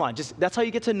 come on, that's how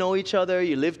you get to know each other.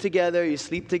 You live together, you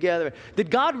sleep together. Did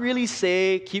God really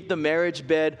say keep the marriage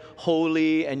bed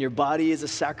holy and your body is a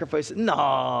sacrifice?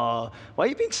 No. Why are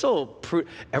you being so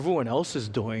everyone else is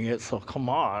doing it, so come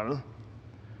on.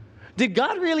 Did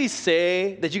God really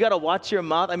say that you got to watch your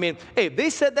mouth? I mean, hey, if they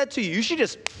said that to you, you should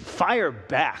just fire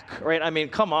back, right? I mean,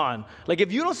 come on. Like,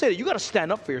 if you don't say that, you got to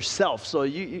stand up for yourself. So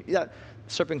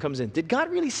Serpent comes in. Did God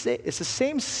really say? It's the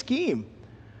same scheme.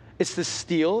 It's to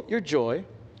steal your joy,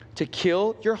 to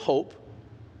kill your hope,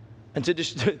 and to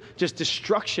just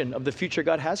destruction of the future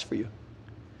God has for you.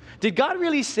 Did God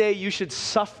really say you should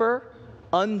suffer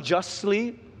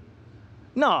unjustly?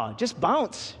 No, just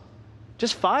bounce.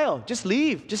 Just file. Just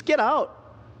leave. Just get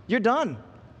out. You're done.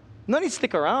 No need to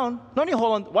stick around. No need to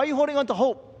hold on. Why are you holding on to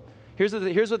hope? Here's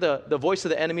what the voice of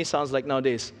the enemy sounds like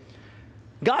nowadays.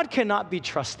 God cannot be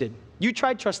trusted. You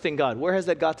tried trusting God. Where has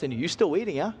that gotten you? You still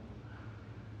waiting, yeah?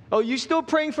 Oh, you still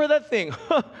praying for that thing?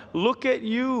 Look at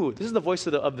you. This is the voice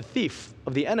of the thief,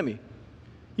 of the enemy.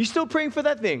 You still praying for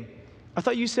that thing? I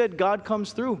thought you said God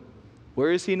comes through.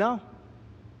 Where is he now?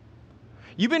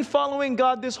 You've been following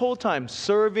God this whole time,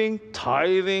 serving,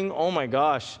 tithing, oh my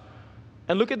gosh.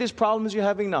 And look at these problems you're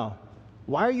having now.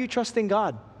 Why are you trusting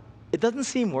God? It doesn't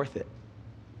seem worth it.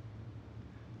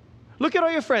 Look at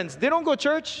all your friends. They don't go to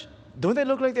church. Don't they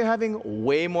look like they're having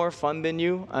way more fun than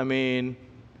you? I mean,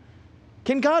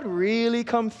 can God really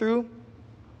come through?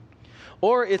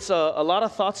 Or it's a lot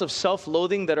of thoughts of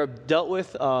self-loathing that are dealt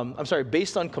with,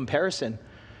 based on comparison.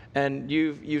 And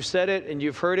you've said it and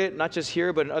you've heard it, not just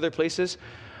here, but in other places.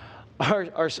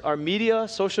 Our media,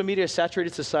 social media,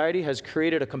 saturated society has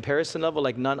created a comparison level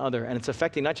like none other. And it's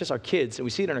affecting not just our kids, and we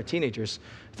see it in our teenagers,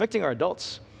 affecting our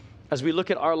adults. As we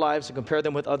look at our lives and compare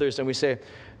them with others, and we say,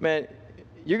 man,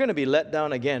 you're going to be let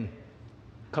down again.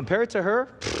 Compare it to her?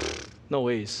 No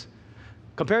ways.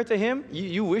 Compare it to him?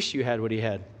 You wish you had what he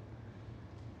had.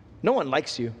 No one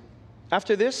likes you.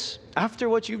 After this, after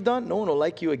what you've done, no one will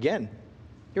like you again.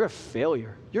 You're a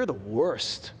failure. You're the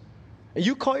worst. And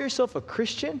you call yourself a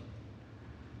Christian?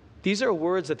 These are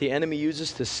words that the enemy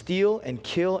uses to steal and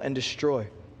kill and destroy.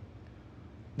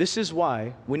 This is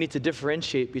why we need to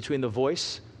differentiate between the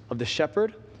voice of the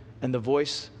shepherd and the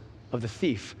voice of the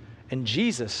thief. And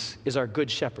Jesus is our good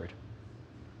shepherd.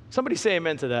 Somebody say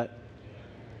amen to that.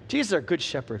 Jesus is our good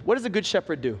shepherd. What does a good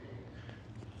shepherd do?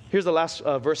 Here's the last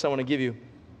verse I want to give you.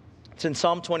 It's in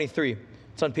Psalm 23.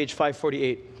 It's on page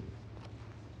 548.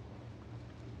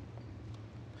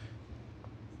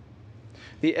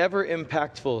 The ever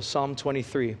impactful Psalm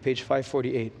 23, page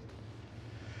 548.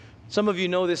 Some of you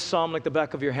know this psalm like the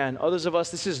back of your hand. Others of us,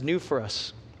 this is new for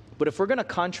us. But if we're going to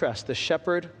contrast the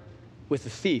shepherd with the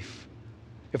thief,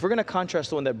 if we're going to contrast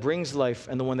the one that brings life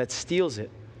and the one that steals it,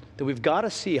 then we've got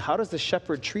to see, how does the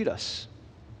shepherd treat us?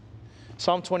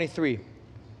 Psalm 23,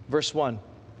 verse 1.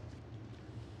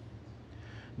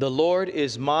 The Lord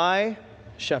is my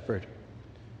shepherd.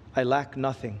 I lack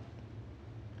nothing.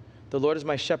 The Lord is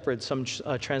my shepherd, some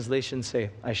translations say,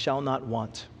 I shall not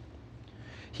want.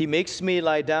 He makes me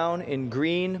lie down in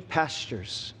green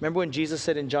pastures. Remember when Jesus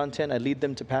said in John 10, I lead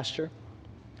them to pasture?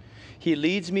 He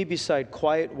leads me beside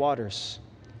quiet waters.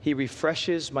 He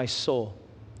refreshes my soul.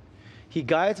 He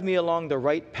guides me along the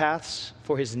right paths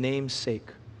for his name's sake.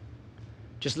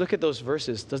 Just look at those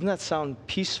verses. Doesn't that sound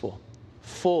peaceful,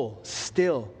 full,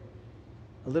 still?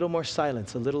 A little more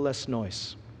silence, a little less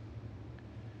noise.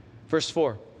 Verse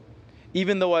 4.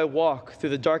 Even though I walk through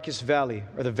the darkest valley,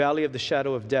 or the valley of the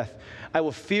shadow of death, I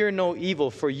will fear no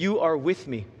evil, for you are with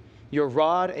me. Your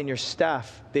rod and your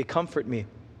staff, they comfort me.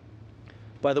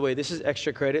 By the way, this is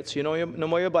extra credit, so you know no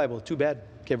more your Bible. Too bad.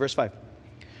 Okay, verse 5.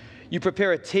 You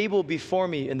prepare a table before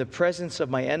me in the presence of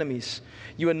my enemies.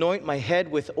 You anoint my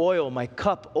head with oil. My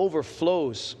cup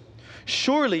overflows.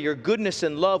 Surely your goodness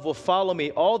and love will follow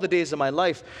me all the days of my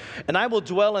life, and I will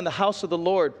dwell in the house of the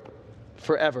Lord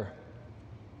forever.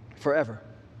 Forever.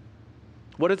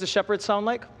 What does the shepherd sound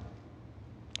like?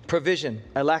 Provision.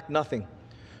 I lack nothing.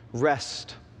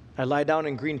 Rest. I lie down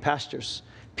in green pastures.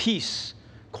 Peace.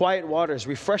 Quiet waters.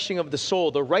 Refreshing of the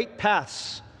soul. The right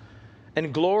paths.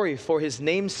 And glory for his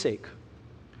name's sake.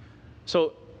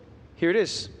 So here it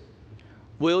is.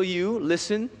 Will you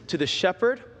listen to the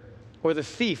shepherd or the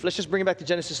thief? Let's just bring it back to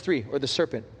Genesis 3, or the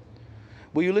serpent.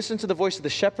 Will you listen to the voice of the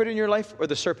shepherd in your life or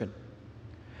the serpent?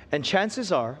 And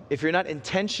chances are, if you're not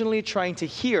intentionally trying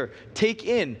to take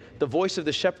in the voice of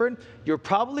the shepherd, you're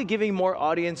probably giving more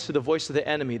audience to the voice of the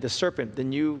enemy, the serpent,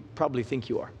 than you probably think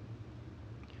you are.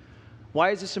 Why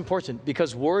is this important?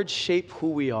 Because words shape who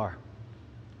we are.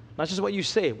 Not just what you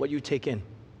say, what you take in.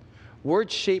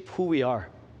 Words shape who we are.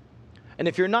 And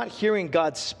if you're not hearing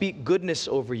God speak goodness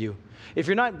over you, if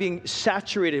you're not being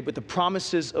saturated with the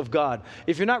promises of God,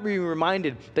 if you're not being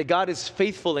reminded that God is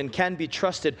faithful and can be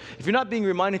trusted, if you're not being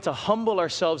reminded to humble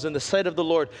ourselves in the sight of the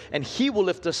Lord and He will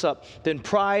lift us up, then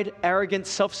pride, arrogance,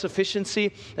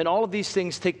 self-sufficiency, and all of these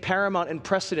things take paramount and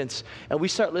precedence. And we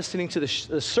start listening to the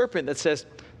serpent that says,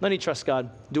 "Let me trust God,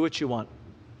 do what you want."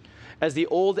 As the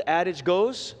old adage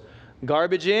goes,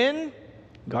 garbage in,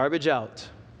 garbage out.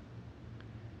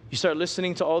 You start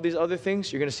listening to all these other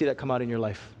things, you're going to see that come out in your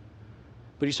life.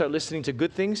 But you start listening to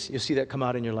good things, you'll see that come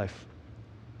out in your life.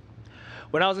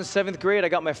 When I was in 7th grade, I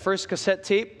got my first cassette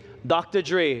tape, Dr.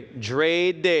 Dre,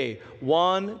 Dre Day,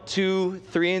 1, 2,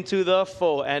 3 into the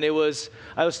 4. And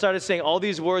I started saying all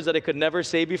these words that I could never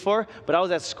say before, but I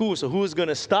was at school, so who was going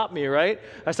to stop me, right?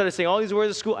 I started saying all these words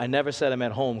at school. I never said them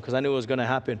at home because I knew it was going to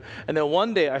happen. And then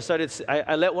one day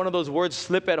I let one of those words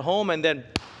slip at home, and then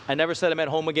I never said them at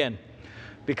home again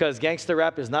because gangster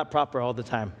rap is not proper all the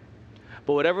time.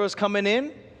 But whatever was coming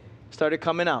in started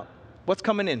coming out. What's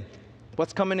coming in?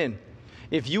 What's coming in?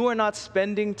 If you are not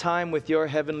spending time with your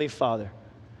Heavenly Father,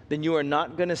 then you are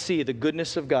not going to see the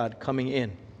goodness of God coming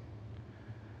in.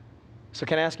 So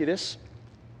can I ask you this?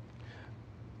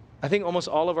 I think almost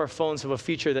all of our phones have a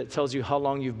feature that tells you how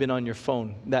long you've been on your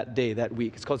phone that day, that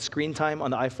week. It's called screen time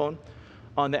on the iPhone.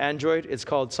 On the Android, it's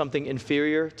called something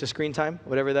inferior to screen time,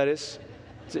 whatever that is.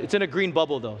 It's in a green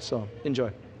bubble though, so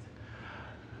enjoy.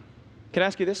 Can I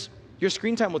ask you this? Your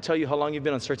screen time will tell you how long you've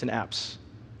been on certain apps.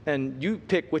 And you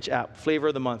pick which app, flavor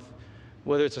of the month,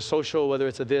 whether it's a social, whether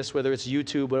it's a this, whether it's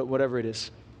YouTube, whatever it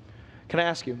is. Can I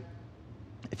ask you,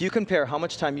 if you compare how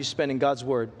much time you spend in God's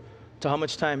Word to how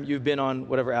much time you've been on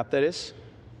whatever app that is,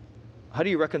 how do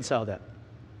you reconcile that?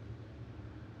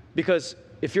 Because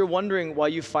if you're wondering why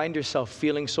you find yourself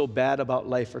feeling so bad about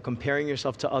life or comparing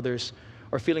yourself to others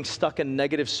or feeling stuck in a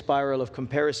negative spiral of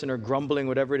comparison or grumbling,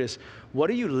 whatever it is, what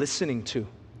are you listening to?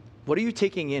 What are you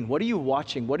taking in? What are you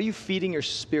watching? What are you feeding your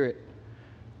spirit?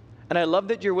 And I love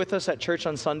that you're with us at church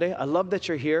on Sunday. I love that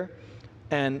you're here.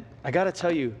 And I got to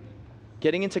tell you,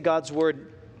 getting into God's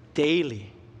Word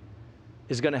daily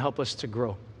is going to help us to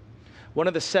grow. One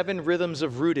of the 7 rhythms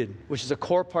of Rooted, which is a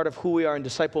core part of who we are in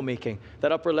disciple making,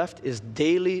 that upper left is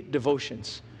daily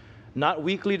devotions. Not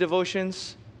weekly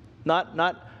devotions,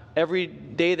 not every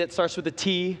day that starts with a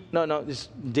T. No, it's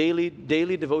daily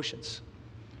devotions.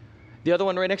 The other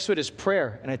one right next to it is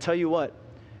prayer. And I tell you what,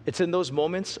 it's in those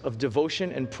moments of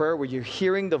devotion and prayer where you're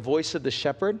hearing the voice of the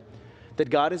shepherd that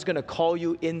God is going to call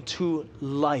you into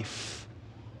life.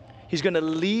 He's going to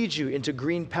lead you into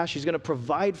green pastures. He's going to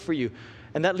provide for you.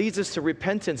 And that leads us to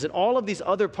repentance. And all of these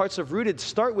other parts of Rooted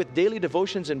start with daily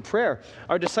devotions and prayer.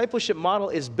 Our discipleship model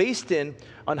is based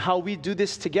on how we do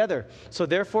this together. So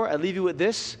therefore, I leave you with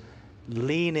this.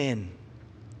 Lean in.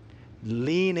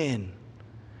 Lean in.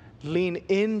 Lean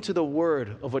into the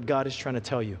word of what God is trying to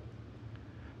tell you.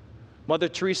 Mother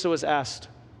Teresa was asked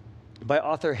by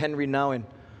author Henry Nouwen,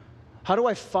 how do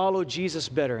I follow Jesus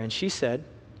better? And she said,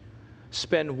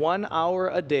 spend 1 hour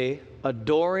a day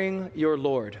adoring your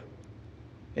Lord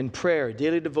in prayer,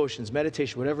 daily devotions,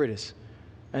 meditation, whatever it is.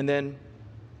 And then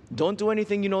don't do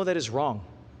anything you know that is wrong.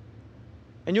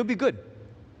 And you'll be good.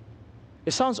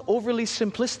 It sounds overly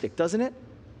simplistic, doesn't it?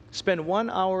 Spend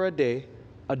 1 hour a day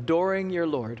adoring your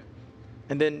Lord.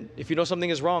 And then if you know something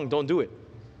is wrong, don't do it.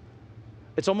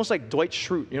 It's almost like Dwight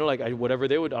Schrute, like whatever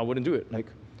they would, I wouldn't do it.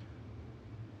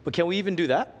 But can we even do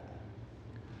that?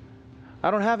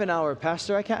 I don't have an hour,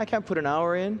 Pastor. I can't put an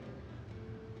hour in.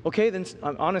 Okay, then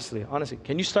honestly,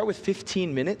 can you start with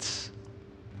 15 minutes?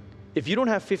 If you don't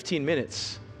have 15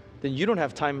 minutes, then you don't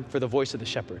have time for the voice of the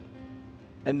shepherd.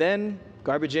 And then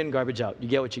garbage in, garbage out. You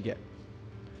get what you get.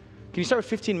 Can you start with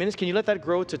 15 minutes? Can you let that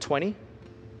grow to 20?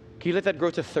 Can you let that grow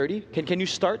to 30? Can you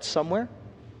start somewhere?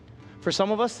 For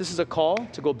some of us, this is a call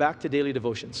to go back to daily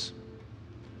devotions.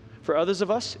 For others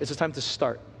of us, it's a time to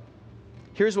start.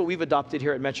 Here's what we've adopted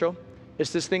here at Metro.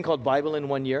 It's this thing called Bible in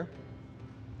 1 year.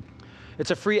 It's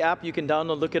a free app. You can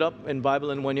download, look it up in Bible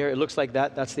in 1 year. It looks like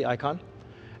that. That's the icon.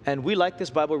 And we like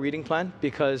this Bible reading plan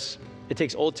because it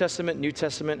takes Old Testament, New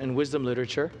Testament, and wisdom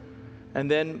literature. And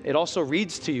then it also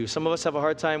reads to you. Some of us have a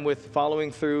hard time with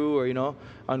following through or,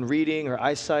 on reading or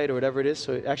eyesight or whatever it is.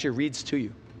 So it actually reads to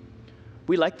you.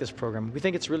 We like this program. We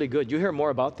think it's really good. You hear more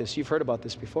about this. You've heard about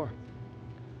this before.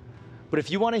 But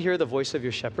if you want to hear the voice of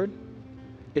your shepherd,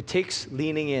 it takes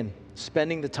leaning in,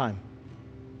 spending the time.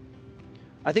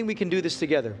 I think we can do this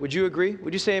together. Would you agree?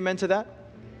 Would you say amen to that?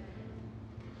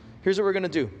 Here's what we're going to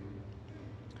do.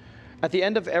 At the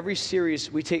end of every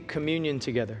series, we take communion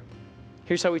together.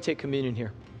 Here's how we take communion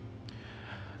here.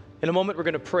 In a moment, we're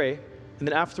going to pray, and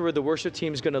then afterward, the worship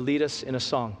team is going to lead us in a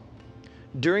song.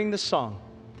 During the song,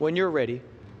 when you're ready,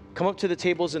 come up to the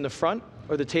tables in the front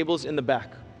or the tables in the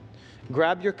back.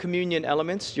 Grab your communion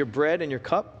elements, your bread and your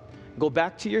cup. Go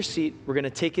back to your seat. We're going to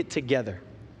take it together.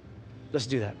 Let's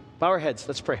do that. Bow our heads.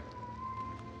 Let's pray.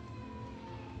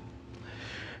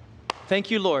 Thank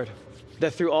you, Lord,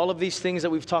 that through all of these things that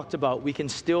we've talked about, we can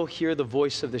still hear the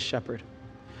voice of the shepherd.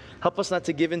 Help us not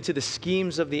to give in to the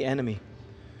schemes of the enemy,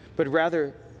 but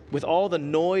rather, with all the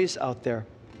noise out there,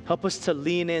 help us to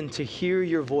lean in to hear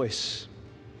your voice,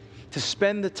 to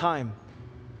spend the time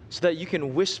so that you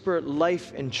can whisper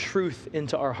life and truth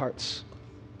into our hearts.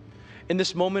 In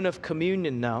this moment of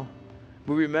communion now,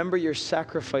 we remember your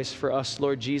sacrifice for us,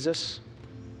 Lord Jesus.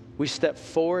 We step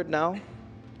forward now,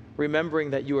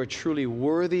 remembering that you are truly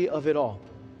worthy of it all.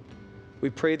 We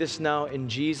pray this now in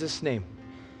Jesus' name.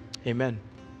 Amen.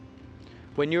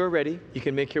 When you are ready, you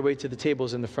can make your way to the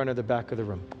tables in the front or the back of the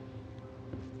room.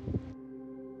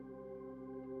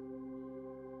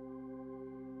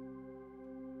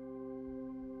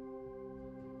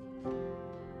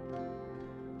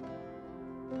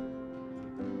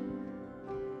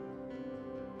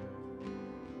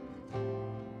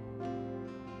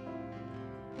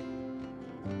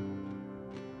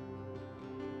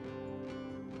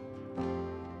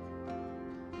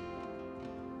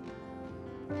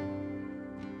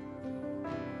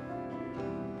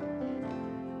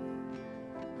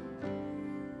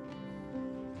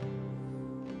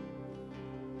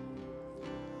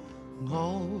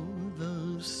 All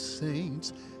the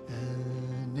saints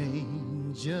and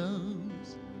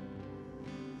angels,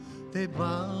 they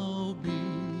bow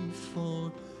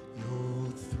before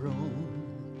your throne.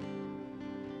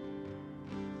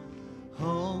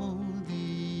 All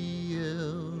the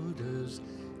elders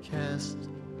cast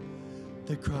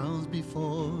their crowns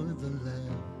before the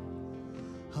Lamb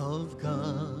of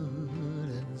God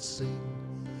and sing,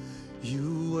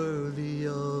 you worthy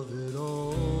of it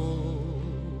all.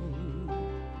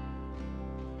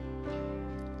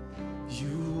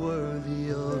 You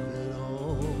worthy of it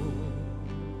all.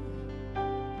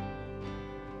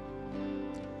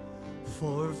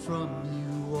 For from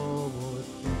you are all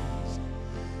things,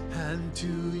 and to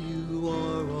you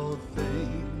are all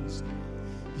things.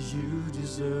 You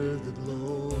deserve the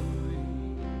glory.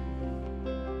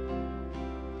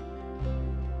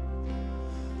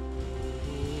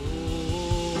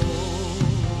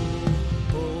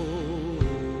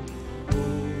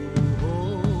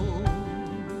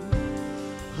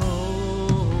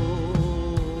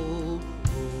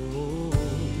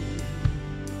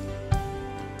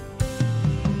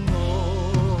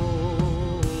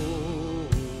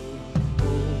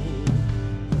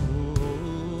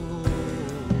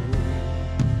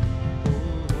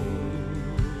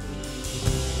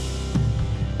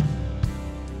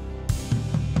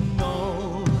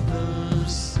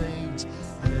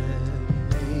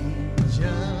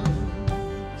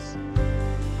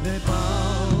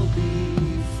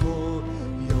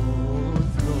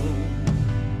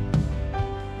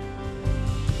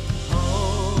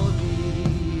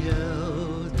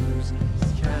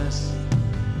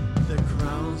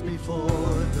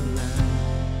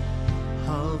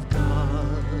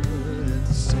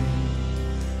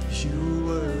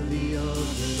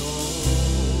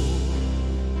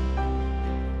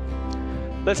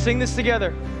 Let's sing this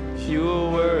together. You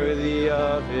are worthy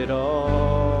of it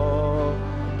all.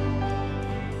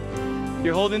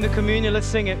 You're holding the communion, let's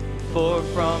sing it. For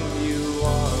from you are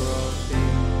all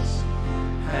things,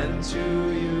 and to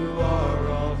you are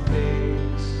all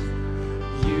things.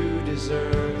 You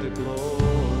deserve the glory.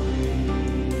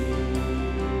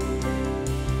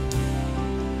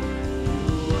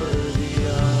 You're worthy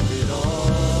of it all.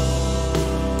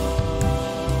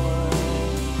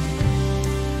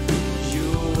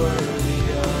 Worthy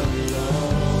of it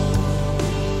all.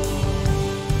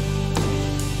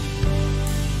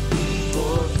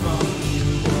 For from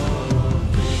you are all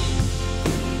things,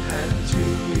 and to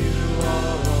you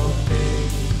are all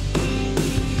things.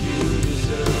 You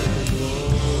deserve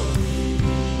glory.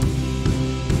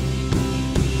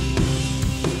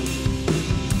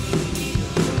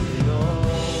 It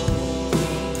all.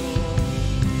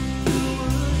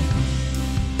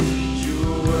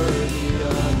 You're worthy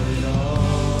of it all.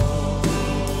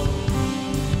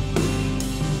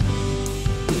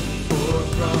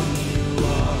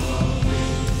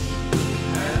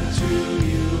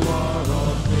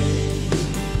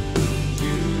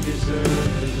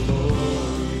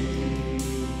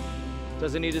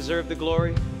 Doesn't he deserve the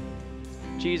glory?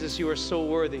 Jesus, you are so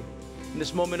worthy. In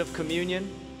this moment of communion,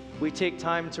 we take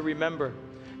time to remember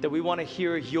that we want to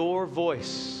hear your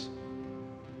voice,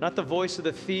 not the voice of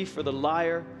the thief or the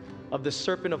liar, of the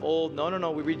serpent of old. No, no,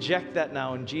 no. We reject that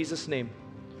now in Jesus' name.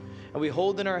 And we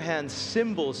hold in our hands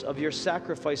symbols of your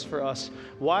sacrifice for us.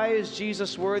 Why is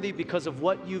Jesus worthy? Because of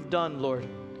what you've done, Lord.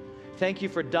 Thank you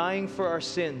for dying for our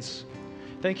sins.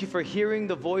 Thank you for hearing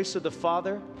the voice of the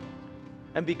Father.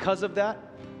 And because of that,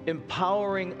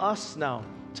 empowering us now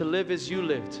to live as you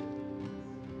lived.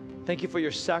 Thank you for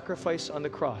your sacrifice on the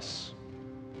cross.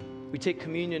 We take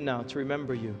communion now to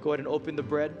remember you. Go ahead and open the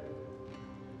bread.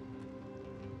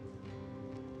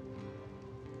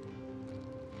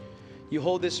 You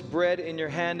hold this bread in your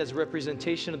hand as a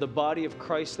representation of the body of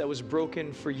Christ that was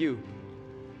broken for you.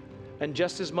 And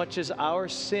just as much as our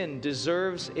sin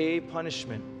deserves a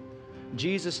punishment,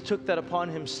 Jesus took that upon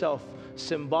himself.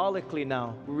 Symbolically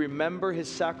now, we remember his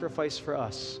sacrifice for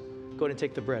us. Go ahead and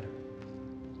take the bread.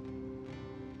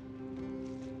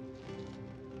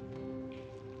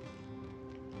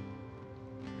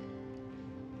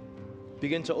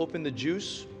 Begin to open the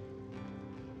juice.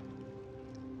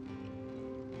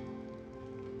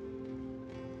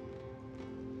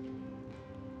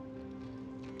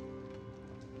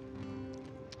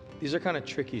 These are kind of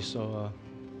tricky, so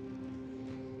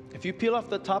if you peel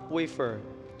off the top wafer,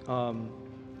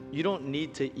 you don't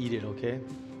need to eat it, okay?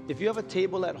 If you have a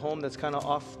table at home that's kind of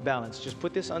off balance, just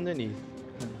put this underneath.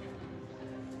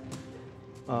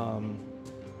 I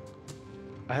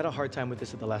had a hard time with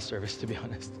this at the last service, to be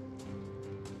honest.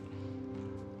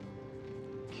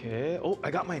 Okay, oh,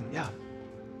 I got mine, yeah.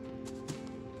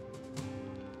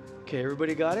 Okay,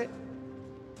 everybody got it?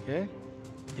 Okay.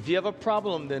 If you have a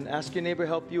problem, then ask your neighbor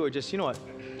help you, or just, you know what,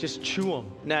 just chew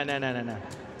them. Nah.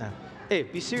 Hey,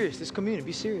 be serious. This communion,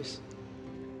 be serious.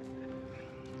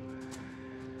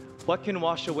 What can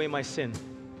wash away my sin?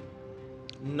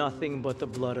 Nothing but the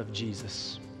blood of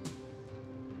Jesus.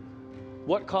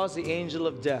 What caused the angel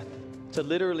of death to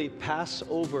literally pass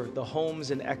over the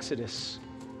homes in Exodus?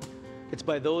 It's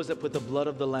by those that put the blood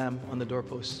of the Lamb on the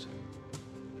doorpost.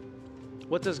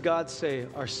 What does God say?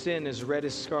 Our sin is red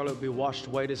as scarlet, will be washed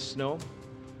white as snow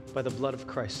by the blood of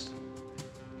Christ.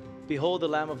 Behold the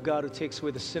Lamb of God who takes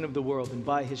away the sin of the world, and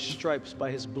by his stripes,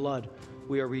 by his blood,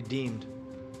 we are redeemed.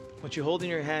 What you hold in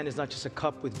your hand is not just a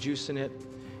cup with juice in it.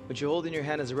 What you hold in your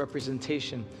hand is a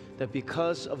representation that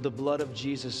because of the blood of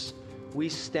Jesus, we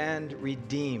stand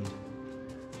redeemed.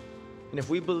 And if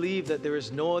we believe that there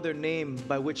is no other name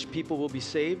by which people will be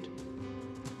saved,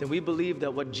 then we believe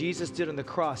that what Jesus did on the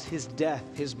cross, his death,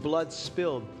 his blood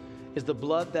spilled, is the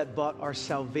blood that bought our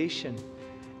salvation.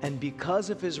 And because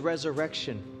of his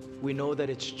resurrection, we know that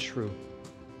it's true.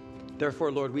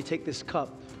 Therefore, Lord, we take this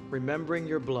cup, remembering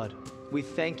your blood. We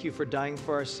thank you for dying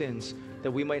for our sins,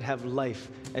 that we might have life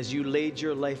as you laid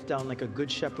your life down like a good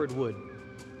shepherd would.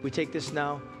 We take this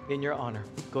now in your honor.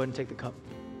 Go ahead and take the cup.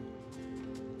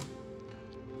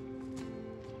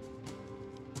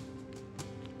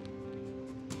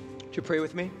 Would you pray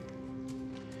with me?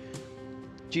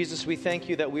 Jesus, we thank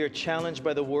you that we are challenged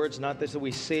by the words, not that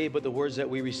we say, but the words that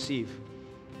we receive.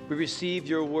 We receive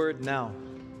your word now.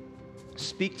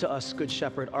 Speak to us, Good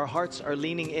Shepherd. Our hearts are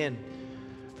leaning in.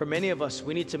 For many of us,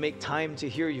 we need to make time to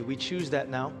hear you. We choose that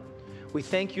now. We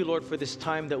thank you, Lord, for this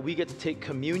time that we get to take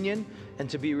communion and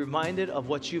to be reminded of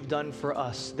what you've done for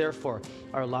us. Therefore,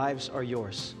 our lives are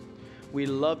yours. We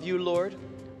love you, Lord.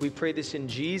 We pray this in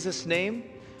Jesus' name.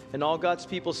 And all God's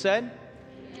people said,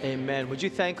 Amen. Would you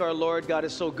thank our Lord? God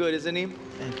is so good, isn't he?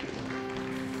 Thank you.